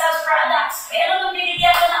with lifestyle products. Pero nung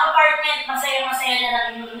binigyan ko ng apartment, masaya-masaya na nang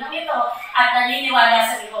ininom ito at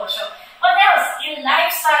naniniwala sa negosyo. What else? In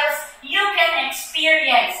lifestyles, you can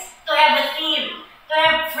experience to have a team, to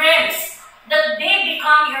have friends, that they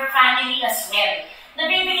become your family as well.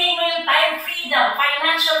 Nabibigay mo yung time freedom,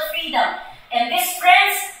 financial freedom. And these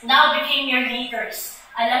friends now became your leaders.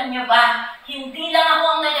 Alam nyo ba, hindi lang ako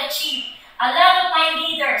ang nag-achieve. A lot of my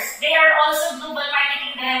leaders, they are also global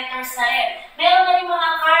marketing directors na rin. Meron na rin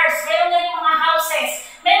mga cars, meron na rin mga houses,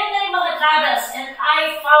 meron na rin mga travels, and I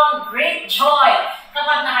found great joy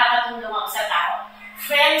kapag nakakatulong ako sa tao.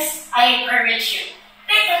 Friends, I encourage you.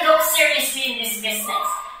 Take a look seriously in this business.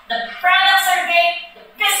 The products are great, the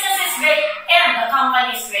business is great, and the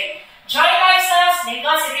company is great. Join Lifestyles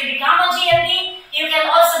because if you become a GMD, you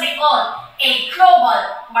can also be called a global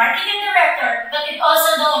marketing director, but it's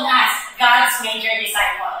also known as God's major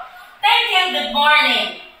disciple. Thank you. Good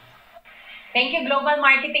morning. Thank you, Global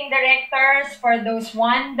Marketing Directors, for those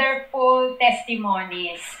wonderful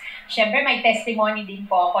testimonies. Siyempre, may testimony din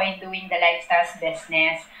po ako in doing the Lifestyles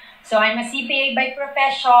business. So, I'm a CPA by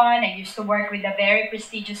profession. I used to work with a very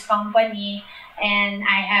prestigious company. And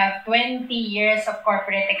I have 20 years of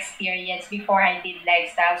corporate experience before I did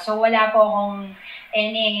lifestyle. So, wala po akong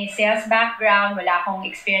any sales background, wala akong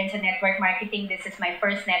experience in network marketing. This is my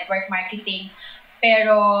first network marketing.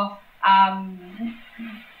 Pero,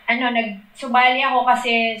 nagsubali ako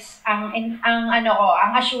kasi ang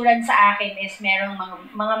assurance sa akin is merong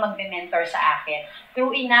mga magme-mentor sa akin.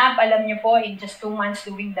 True enough, alam niyo po, in just 2 months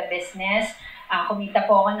doing the business, kumita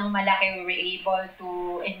po ako ng malaki. We were able to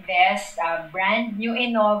invest brand new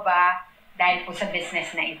Innova dahil po sa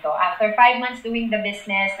business na ito. After 5 months doing the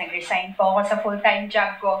business, nag-resign po ako sa full-time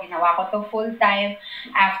job ko. Ginawa ko to full-time.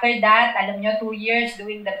 After that, alam nyo, 2 years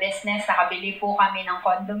doing the business, nakabili po kami ng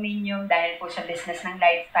condominium dahil po sa business ng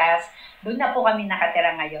Lifestyles. Doon na po kami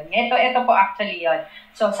nakatira ngayon. Ito po actually yon.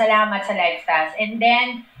 So, salamat sa Lifestyles. And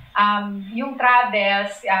then, yung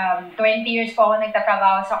travels, 20 years po ako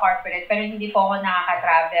nagtatrabaho sa corporate pero hindi po ako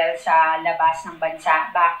nakaka-travel sa labas ng bansa.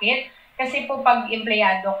 Bakit? Kasi po pag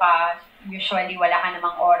empleyado ka, usually wala ka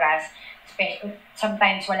namang oras.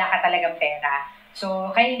 Sometimes wala ka talagang pera.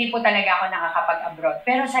 So, kaya hindi po talaga ako nakakapag-abroad.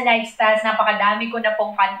 Pero sa Lifestyles, napakadami ko na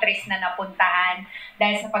pong countries na napuntahan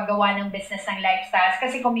dahil sa paggawa ng business ng Lifestyles.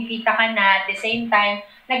 Kasi kumikita ka na, at the same time,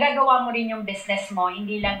 nagagawa mo rin yung business mo,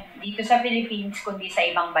 hindi lang dito sa Philippines, kundi sa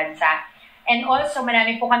ibang bansa. And also,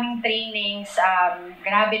 marami po kaming trainings.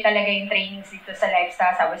 Grabe talaga yung trainings dito sa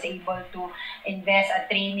Lifestyles. I was able to invest a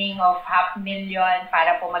training of $500,000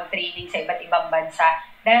 para po mag-training sa iba't ibang bansa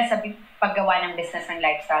dahil sa paggawa ng business ng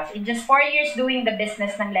Lifestyles. In just 4 years doing the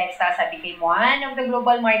business ng Lifestyles, I became one of the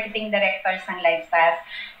global marketing directors ng Lifestyles.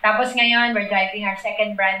 Tapos ngayon, we're driving our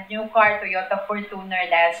second brand new car, Toyota Fortuner,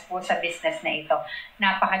 dahil po sa business na ito.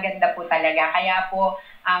 Napakaganda po talaga. Kaya po,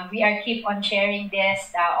 we are keep on sharing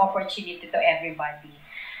this opportunity to everybody.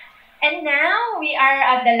 And now, we are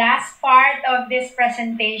at the last part of this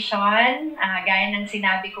presentation. Gaya ng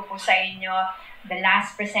sinabi ko po sa inyo, The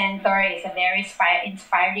last presenter is a very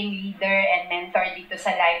inspiring leader and mentor dito sa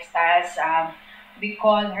Lifestyles. We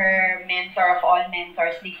call her mentor of all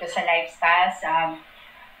mentors dito sa Lifestyles.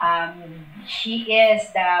 She is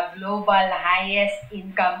the global highest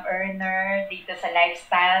income earner dito sa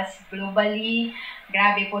Lifestyles globally.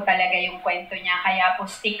 Grabe po talaga yung kwento niya. Kaya po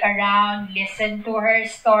stick around, listen to her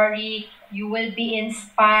story. You will be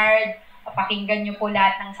inspired. Pakinggan niyo po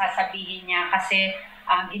lahat ng sasabihin niya kasi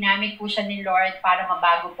ginamit po siya ni Lord para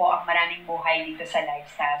mabago po ang maraming buhay dito sa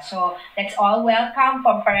Lifestyle. So, let's all welcome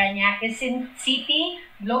from Parañaque City,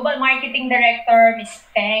 Global Marketing Director, Ms.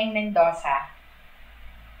 Peng Mendoza.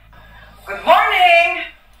 Good morning!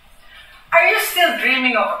 Are you still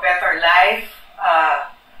dreaming of a better life?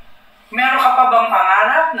 Meron ka pa bang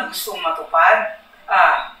pangarap na gustong matupad?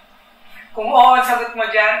 Kung oo, sagot mo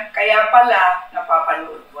dyan, kaya pala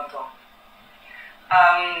napapanood mo to.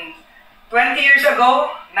 20 years ago,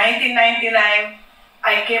 1999,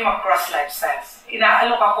 I came across Lifestyles.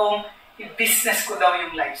 Inaalok akong i-business ko daw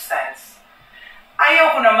yung Lifestyles.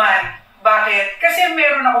 Ayaw ko naman. Bakit? Kasi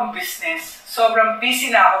meron akong business. Sobrang busy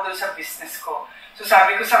na ako doon sa business ko. So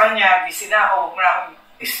sabi ko sa kanya, busy na ako, huwag mo na akong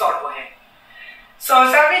istorbohin. So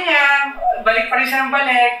sabi niya, balik pa rin siya ng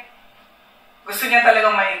balik. Gusto niya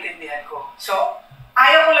talagang maintindihan ko. So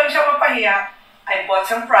ayaw ko lang siya mapahiya. I bought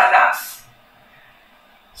some products.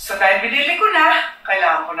 So dahil binili ko na,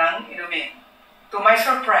 kailangan ko nang inumin. To my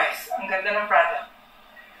surprise, ang ganda ng product.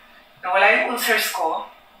 Nawala yung ulcers ko.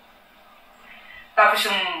 Tapos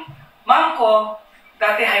yung mom ko,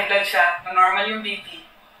 dati high blood siya, na normal yung BP.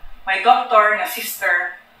 My doctor na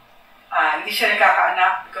sister, hindi siya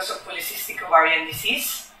nagkakaanak because of polycystic ovarian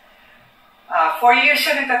disease. 4 years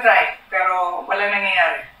siya nagtatry, pero walang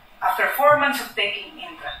nangyayari. After 4 months of taking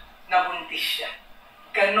Intra, nabuntis siya.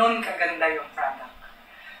 Ganun kaganda yung product.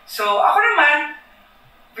 So, ako naman,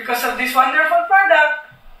 because of this wonderful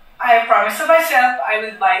product, I promised to myself I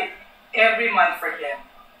will buy every month for them.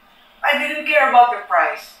 I didn't care about the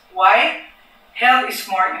price. Why? Health is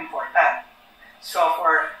more important. So,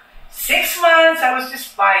 for 6 months, I was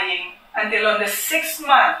just buying until on the 6th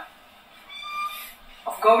month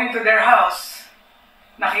of going to their house,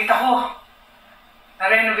 nakita ko,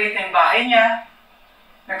 na-renovate na yung bahay niya,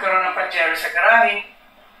 nagkaroon ng pajero sa garahe,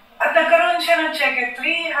 at nagkaroon siya ng cheque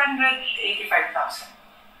 385,000.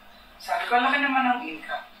 Sabi ko, laki naman ang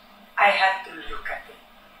income. I had to look at it.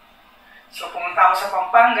 So, pumunta ako sa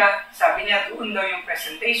Pampanga, sabi niya, doon daw yung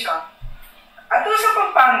presentation. At doon sa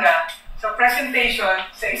Pampanga, sa presentation,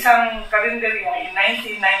 sa isang karinderya in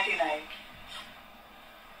 1999,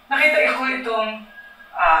 nakita ko itong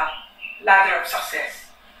ladder of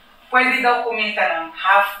success. Pwede daw kumita ng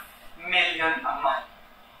 500,000 a month.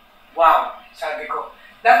 Wow, sabi ko.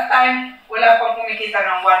 That time, wala pang kumikita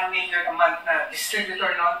ng 1 million a month na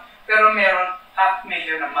distributor noon, pero meron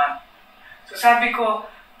 500,000 a month. So sabi ko,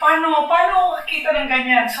 paano kita ng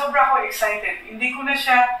ganyan? Sobra ako excited. Hindi ko na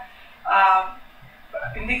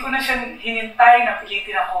siya hinintay na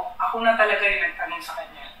pilitin ako. Ako na talaga yung nagtanong sa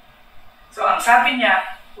kanya. So ang sabi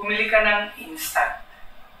niya, pumili ka ng instant.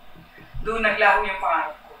 Doon naglaho yung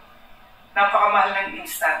pangarap ko. Napakamahal ng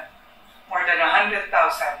instant. More than 100,000.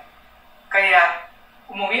 Kaya,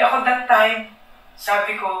 umuwi ako that time,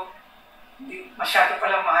 sabi ko, masyado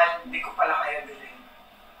palang mahal, hindi ko pala kaya bilhin.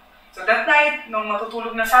 So that night, nung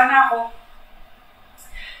matutulog na sana ako,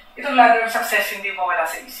 itong ladder of success hindi mawala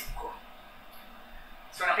sa isip ko.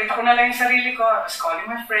 So nakita ko na lang yung sarili ko, I was calling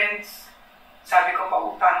my friends, sabi ko,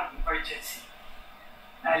 pautang, emergency.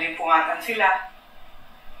 Nalimpungatan sila,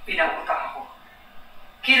 pinautang ako.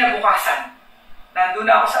 Kinabukasan, nandun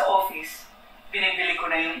na ako sa office, binibili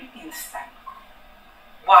ko na yung instant.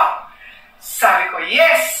 Wow! Sabi ko,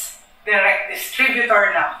 yes! Direct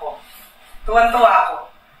distributor na ako. Tuwan-tuwa ako.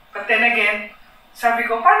 But then again, sabi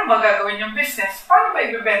ko, paano ba gagawin yung business? Paano ba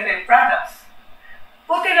ibibenta yung products?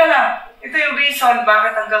 Buti na lang. Ito yung reason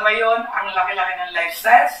bakit hanggang ngayon ang laki-laki ng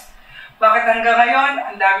Lifestyles. Bakit hanggang ngayon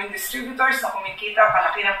ang daming distributors na kumikita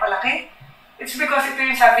palaki ng palaki. It's because ito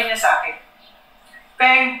yung sabi niya sa akin.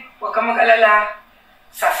 Peng, huwag kang mag-alala.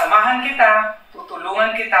 Sasamahan kita,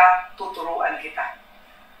 tutulungan kita, tuturuan kita.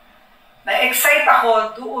 Na-excite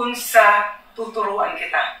ako doon sa tuturuan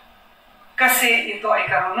kita. Kasi ito ay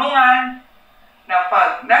karunungan na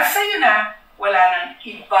pag nasa iyo na, wala nang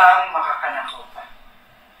ibang makakanakaw pa.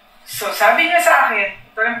 So sabi niya sa akin,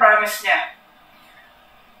 ito yung promise niya,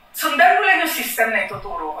 sundan mo lang yung system na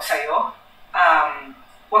ituturo ko sa iyo.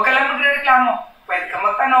 Huwag ka lang magre-reklamo. Pwede ka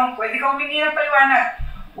magtanong, pwede ka humingi ng paliwanag.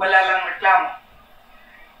 Wala lang reklamo.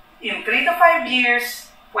 In 3 to 5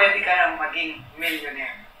 years, pwede ka lang maging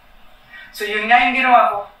millionaire. So yun nga yung ginawa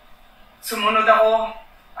ko. Sumunod ako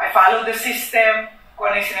I followed the system,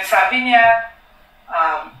 kung ano yung sinasabi niya,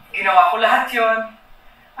 ginawa ko lahat yon.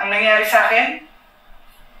 Ang nangyari sa akin,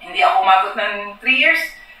 hindi ako umabot ng 3 years.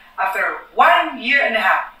 After 1 year and a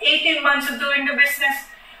half, 18 months of doing the business,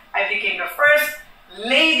 I became the first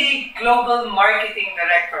lady global marketing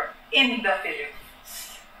director in the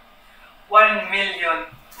Philippines. 1 million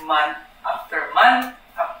month after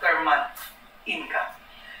month income.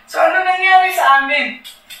 So ano nangyari sa amin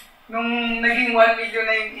nung naging 1 million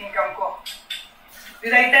na yung income ko?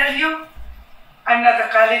 Did I tell you? I'm not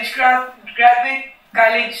a college graduate.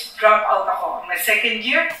 College dropout ako. My second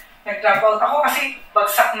year, nag-dropout ako kasi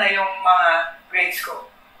bagsak na yung mga grades ko.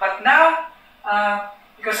 But now,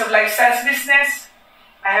 because of lifestyles business,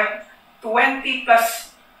 I have 20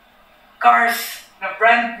 plus cars na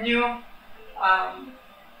brand new.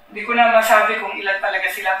 Hindi ko na masabi kung ilan talaga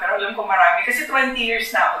sila, pero alam ko marami kasi 20 years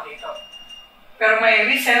na ako dito. Pero may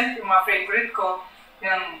recent, yung mga favorite ko,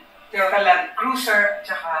 yung Toyota Land Cruiser,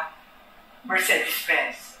 tsaka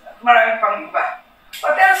Mercedes-Benz. Marami pang iba.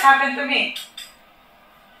 What else happened to me?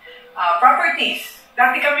 Properties.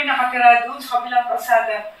 Dati kami nakatira doon sa kabilang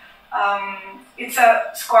kalsada. It's a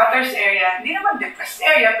squatters area. Hindi naman depressed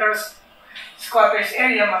area, pero squatters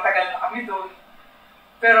area, matagal na kami doon.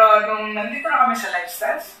 Pero nung nandito na kami sa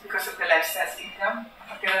lifestyles, because of the lifestyles income,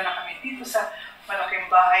 nakatira na kami dito sa malaking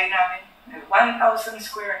bahay namin. 1,000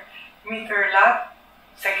 square meter lot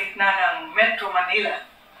sa gitna ng Metro Manila.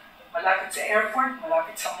 Malapit sa airport,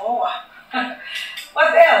 malapit sa MOA.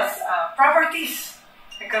 What else? Properties.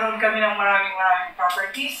 Nagkaroon kami ng maraming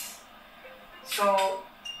properties. So,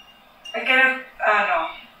 I cannot,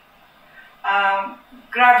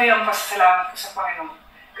 grabe ang pasasalamat ko sa Panginoon.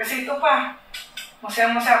 Kasi ito pa,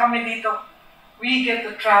 masaya-masaya kami dito. We get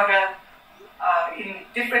to travel in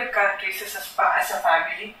different countries as a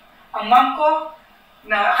family. Ang mom ko,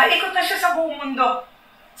 nakaikot na siya sa buong mundo.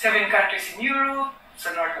 7 countries in Europe,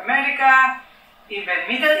 sa North America, even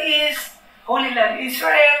Middle East, Holy Land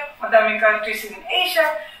Israel, madaming countries in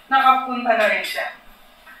Asia, nakapunta na rin siya.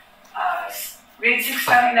 Grade 6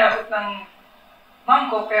 lang inabot ng mom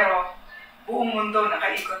ko, pero buong mundo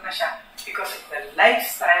nakaikot na siya because of the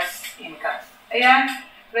lifestyles income. Ayan,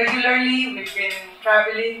 regularly, we've been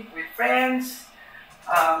traveling with friends,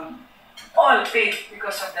 all paid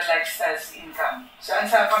because of the lifestyles income. Saan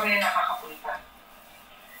kami nakakapunta?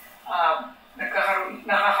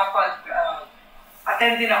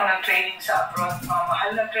 Attend din ako ng training sa abroad, mga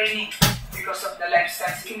mahal na training because of the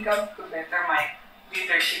lifestyles income to better my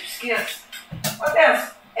leadership skills. What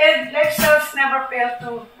else? And lifestyles never fail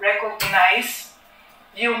to recognize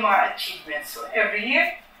yung mga achievements. So every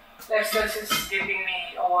year, lifestyles is giving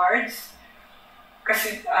me awards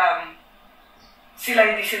kasi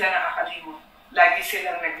hindi sila nakakalimot. Lagi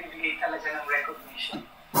silang nagbibigay talaga ng recognition.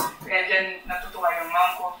 Kaya dyan natutuwa yung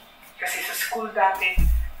mom ko kasi sa school dati,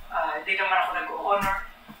 hindi naman ako nag-honor.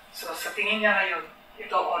 So sa tingin niya ngayon,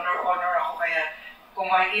 ito honor ako. Kaya kung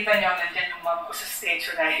makikita niyo, nandyan yung mom ko sa stage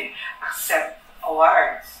na accept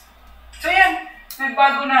awards. So yan,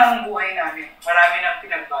 nagbago na ang buhay namin. Marami nang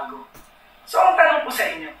pinagbago. So ang tanong ko sa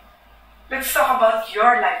inyo, let's talk about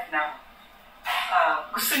your life now.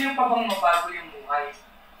 Gusto niyo pa bang mabago yung buhay?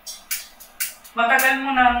 Matagal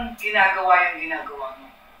mo nang ginagawa yung ginagawa mo.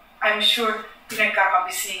 I'm sure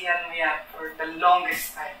pinagkakabisihan mo yan for the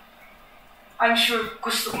longest time. I'm sure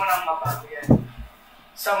gusto mo nang mabago yan.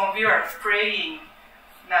 Some of you are praying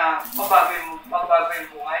na mabago yung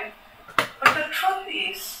buhay. But the truth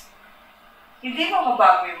is, hindi mo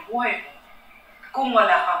mabago yung buhay mo kung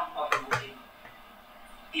wala kang mabaguhin.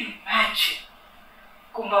 Imagine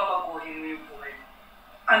kung babaguhin mo yung buhay mo.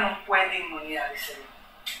 Anong pwedeng mangyari sa'yo?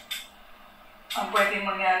 Ang pwedeng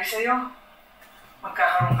mangyari sa'yo,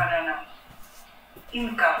 magkakaroon ka na ng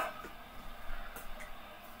income,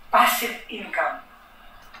 passive income,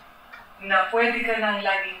 na pwede ka nang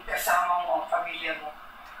laging kasama mo ang pamilya mo.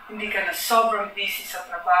 Hindi ka na sobrang busy sa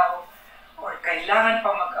trabaho or kailangan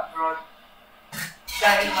pa mag-abroad.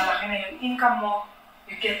 Dahil malaki na yung income mo,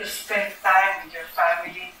 you get to spend time with your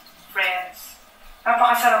family, friends.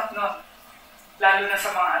 Napakasarap nun. Lalo na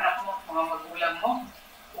sa mga anak mo, mga magulang mo.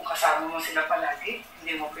 Kung kasama mo sila palagi,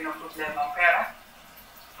 hindi mo pinoproblema ang pera,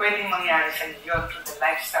 pwedeng mangyari sa iyo through the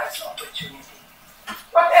lifestyles opportunity.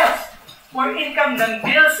 What else? More income than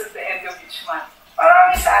bills at the end of each month.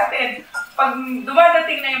 Marami sa atin, pag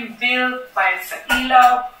dumadating na yung bill, bayad sa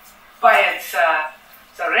ilaw, bayad sa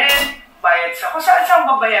rent, bayad sa kung saan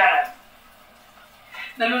babayaran.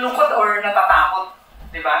 Nalulungkot or natatakot,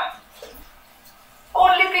 di ba?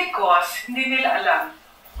 Only because hindi nila alam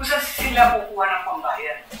kung saan sila kukuha ng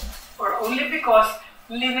pambayad. Or only because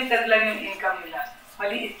limited lang yung income nila.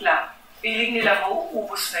 Maliit lang. feeling nila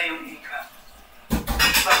mauubos na yung income.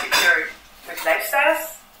 But if you're with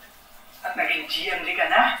lifestyles, at naging GMD ka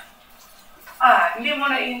na, hindi mo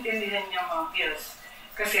naiintindihan yung mga bills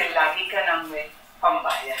kasi lagi ka nang may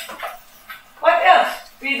pambayad. What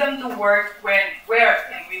else? Freedom to work when, where,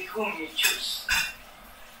 and with whom you choose.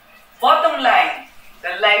 Bottom line,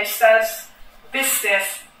 the lifestyles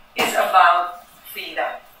business is about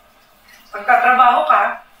freedom. Pagtatrabaho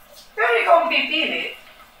ka, pero ikaw ang pipili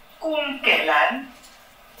kung kailan,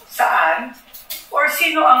 saan, or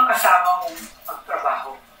sino ang kasama mong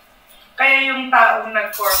magtrabaho. Kaya yung taong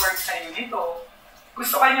nag-forward sa'yo nito,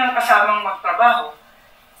 gusto kanyang kasamang magtrabaho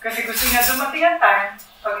kasi gusto niya dumating ang time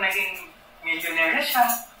pag naging millionaire na siya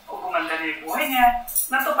o gumanda na yung buhay niya,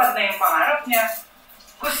 natupad na yung pangarap niya,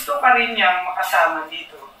 gusto ka rin niyang makasama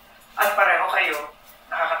dito at pareho kayo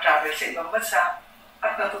nakaka-travel sa ibang bansa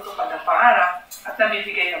at natutupad ang pangarap at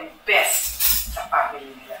nabibigay ang best sa family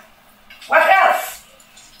nila. What else?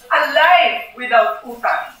 A life without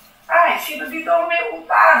utang. Ay, sino dito ang may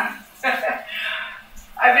utang?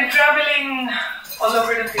 I've been traveling all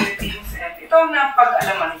over the Philippines and ito ang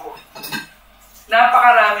napag-alaman ko.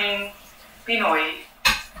 Napakaraming Pinoy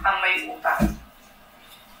ang may utang.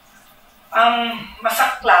 Ang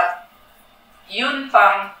masaklat, yun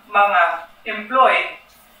pang mga employed,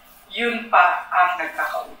 yun pa ang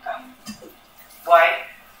nagkakautang. Why?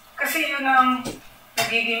 Kasi yun ang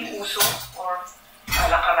nagiging uso or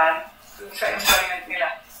kalakaran dun sa employment nila.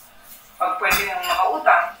 Pag pwede nang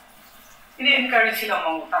makautang, ini-encourage silang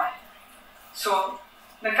mangutang. So,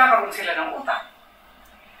 nagkakaroon sila ng utang.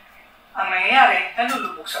 Ang nangyayari,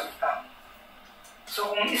 nalulubog sa utang.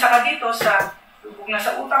 So, kung isa ka dito sa lubog na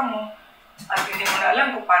sa utang mo, at hindi mo na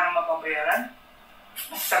alam kung paano mapabayaran,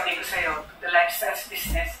 sabi ko sa iyo, the lifestyles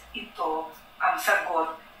business, ito ang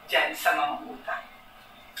sagot dyan sa mga utang.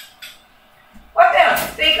 What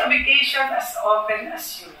else? Take a vacation as often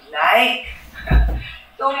as you like.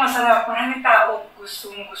 Ito masarap. Maraming tao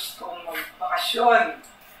gustong magbakasyon.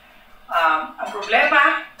 Ang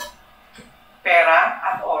problema, pera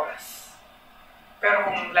at oras. Pero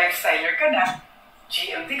kung lifestyler ka na,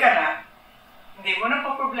 GMT ka na, hindi mo na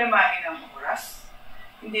poproblemahin ang oras,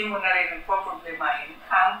 hindi mo na rin poproblemahin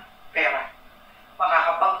ang pera.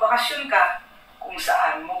 Makakapagbakasyon ka kung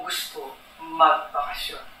saan mo gusto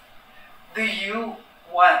magbakasyon. Do you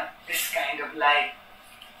want this kind of life?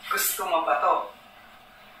 Gusto mo ba to?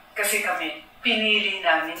 Kasi kami, pinili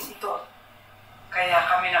namin ito. Kaya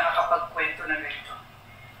kami nakakapagkwento na ganito.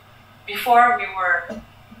 Before, we were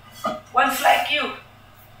once like you,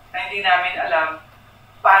 na hindi namin alam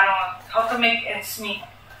paano, how to make ends meet,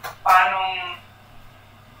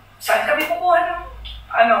 saan kami kukuha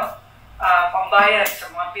ng, pambayad sa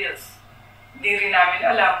mga bills. Hindi rin namin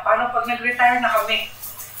alam paano pag nag-retire na kami,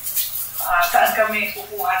 saan kami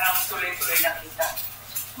kukuha ng tuloy-tuloy na kita.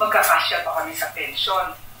 Magkakasya pa kami sa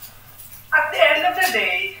pension. At the end of the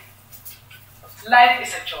day, life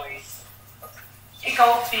is a choice.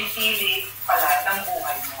 Ikaw pipili pala ng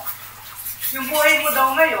buhay mo. Yung buhay mo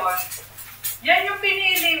daw ngayon, yan yung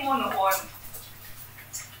pinili mo noon.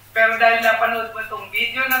 Pero dahil napanood mo itong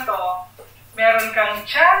video na to, meron kang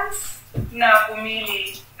chance na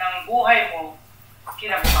pumili ng buhay mo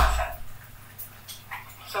kinabukasan.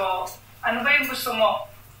 So, ano ba yung gusto mo?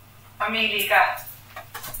 Pamili ka.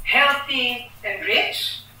 Healthy and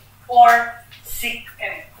rich or sick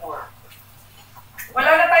and poor?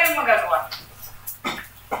 Wala na tayong magagawa.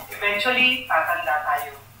 Eventually, tatanda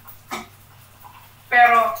tayo.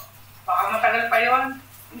 Pero, baka matagal pa yon,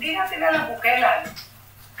 hindi natin alam kung kailan.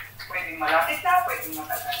 Pwedeng malapit na, pwedeng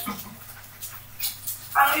matagal.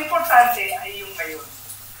 Ang importante ay yung ngayon.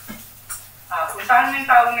 Puntahan mo yung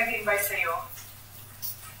taong nag-invite sa'yo,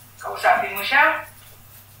 kausapin mo siya,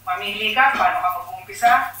 mamili ka, paano ka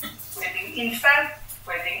mag-umpisa, pwedeng instant,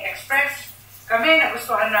 pwedeng express. Kami,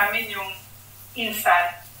 nagustuhan namin yung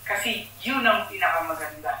instant kasi yun ang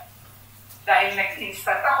pinakamaganda. Dahil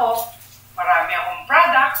nag-instant ako, marami akong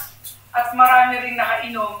products, at marami rin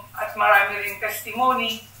nakainom, at marami rin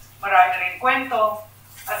testimony, marami rin kwento.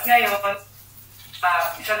 At ngayon,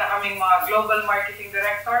 isa na kaming mga global marketing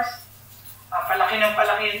directors, palaki ng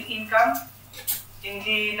palaki yung income,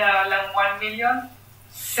 hindi na lang 1 million,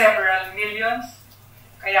 several millions.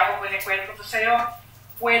 Kaya kung kwento to sa'yo,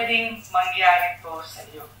 pwedeng mangyari to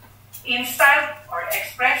sa'yo. Instant or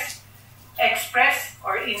express, express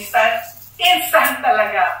or instant, instant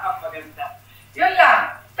talaga ang maganda. Yun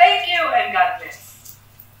lang. Thank you and God bless.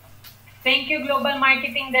 Thank you, Global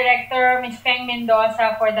Marketing Director, Ms. Feng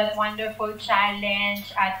Mendoza, for that wonderful challenge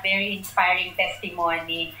at very inspiring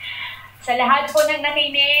testimony. Sa lahat po ng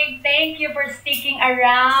nakinig, thank you for sticking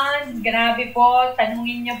around. Grabe po,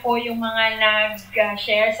 tanungin niyo po yung mga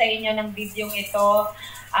nag-share sa inyo ng video ito.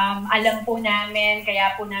 Alam po namin,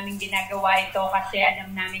 kaya po namin ginagawa ito kasi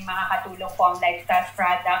alam namin makakatulong po ang Lifestyles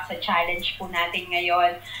products sa challenge po natin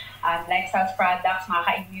ngayon. Lifestyles products,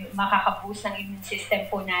 makaka-boost ng immune system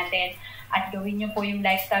po natin. At gawin niyo po yung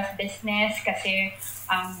Lifestyles business kasi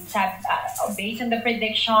based on the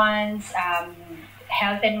predictions,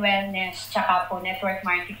 health and wellness, tsaka po network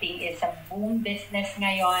marketing is a boom business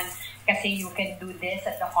ngayon kasi you can do this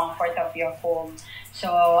at the comfort of your home. So,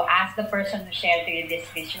 ask the person who shared to you this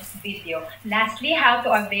video. Lastly, how to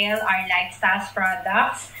avail our Lifestyles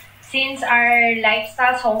products. Since our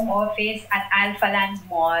Lifestyles home office at Alpha Land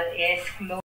Mall is closed,